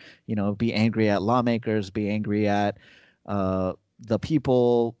anger. You know, be angry at lawmakers, be angry at the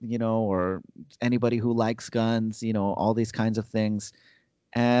people, you know, or anybody who likes guns, you know, all these kinds of things.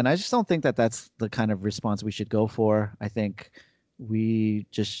 And I just don't think that that's the kind of response we should go for. I think we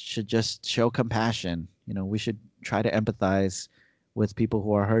should just show compassion. You know, we should try to empathize with people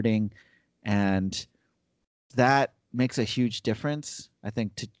who are hurting. And that makes a huge difference, I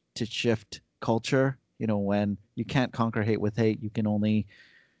think, to shift culture. You know, when you can't conquer hate with hate, you can only,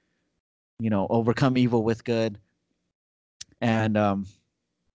 you know, overcome evil with good. And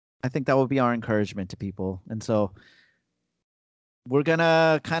I think that would be our encouragement to people. And so we're going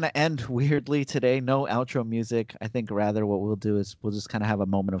to kind of end weirdly today. No outro music. I think rather what we'll do is we'll just kind of have a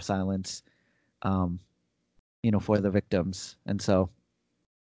moment of silence, you know, for the victims. And so.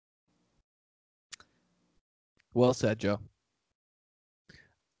 Well said, Joe.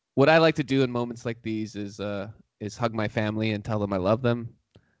 What I like to do in moments like these is hug my family and tell them I love them.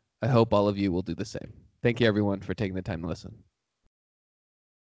 I hope all of you will do the same. Thank you, everyone, for taking the time to listen.